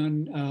 Sheryl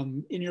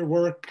WuDunn, in your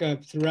work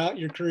throughout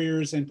your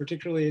careers, and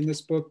particularly in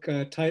this book,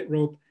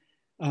 Tightrope,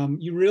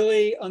 you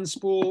really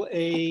unspool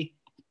a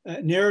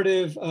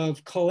narrative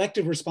of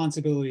collective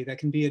responsibility that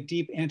can be a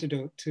deep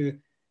antidote to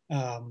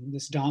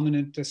this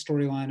dominant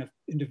storyline of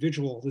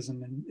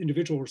individualism and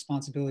individual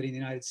responsibility in the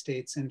United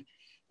States. And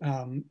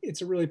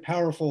it's a really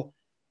powerful,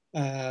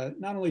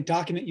 not only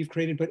document you've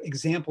created, but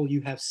example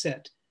you have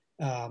set.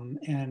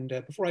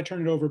 Before I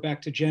turn it over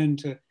back to Jen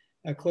to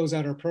close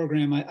out our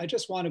program, I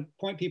just want to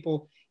point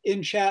people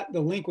in chat.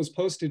 The link was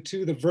posted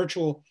to the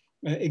virtual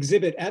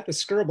exhibit at the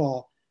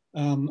Skirball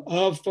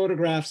of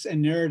photographs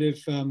and narrative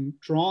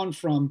drawn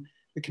from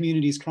the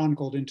communities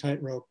chronicled in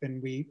Tightrope.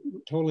 And we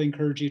totally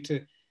encourage you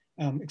to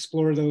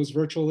explore those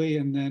virtually.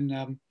 And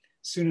then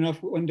soon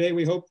enough, one day,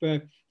 we hope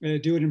do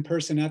it in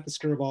person at the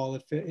Skirball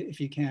if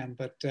you can.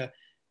 But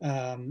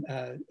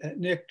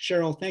Nick,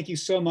 Sheryl, thank you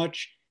so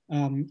much.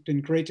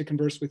 Been great to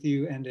converse with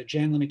you. And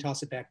Jen, let me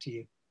toss it back to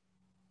you.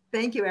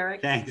 Thank you,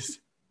 Eric. Thanks.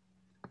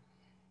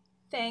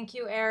 Thank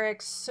you,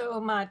 Eric, so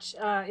much.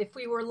 If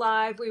we were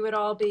live, we would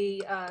all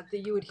be,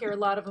 you would hear a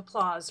lot of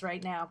applause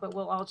right now, but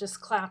we'll all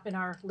just clap in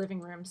our living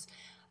rooms.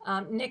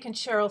 Nick and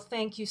Sheryl,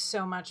 thank you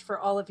so much for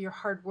all of your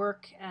hard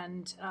work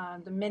and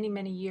the many,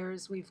 many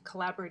years we've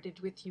collaborated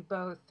with you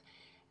both.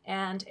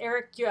 And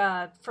Eric,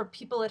 for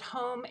people at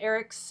home,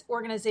 Eric's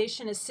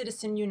organization is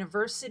Citizen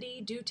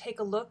University. Do take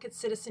a look at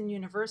Citizen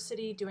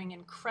University, doing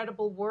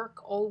incredible work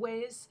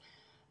always.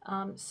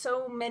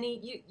 So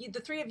many, the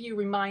three of you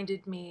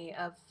reminded me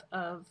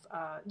of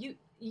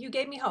you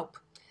gave me hope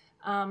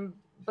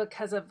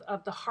because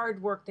of the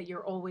hard work that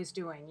you're always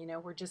doing. You know,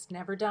 we're just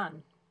never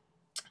done.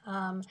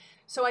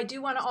 So I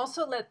do want to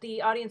also let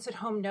the audience at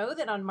home know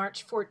that on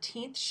March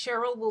 14th,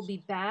 Sheryl will be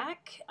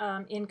back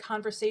in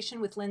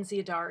conversation with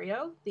Lindsay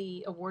Addario,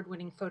 the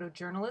award-winning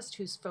photojournalist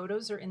whose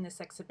photos are in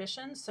this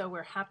exhibition. So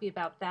we're happy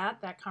about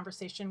that. That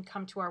conversation,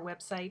 come to our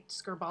website,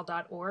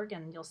 skirball.org,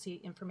 and you'll see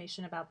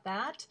information about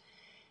that.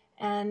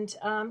 And,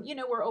 you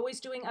know, we're always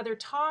doing other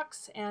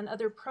talks and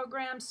other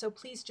programs, so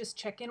please just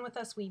check in with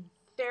us. We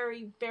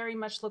very, very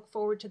much look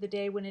forward to the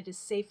day when it is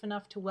safe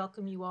enough to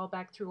welcome you all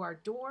back through our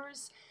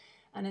doors.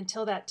 And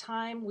until that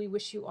time, we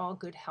wish you all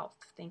good health.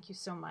 Thank you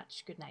so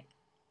much. Good night.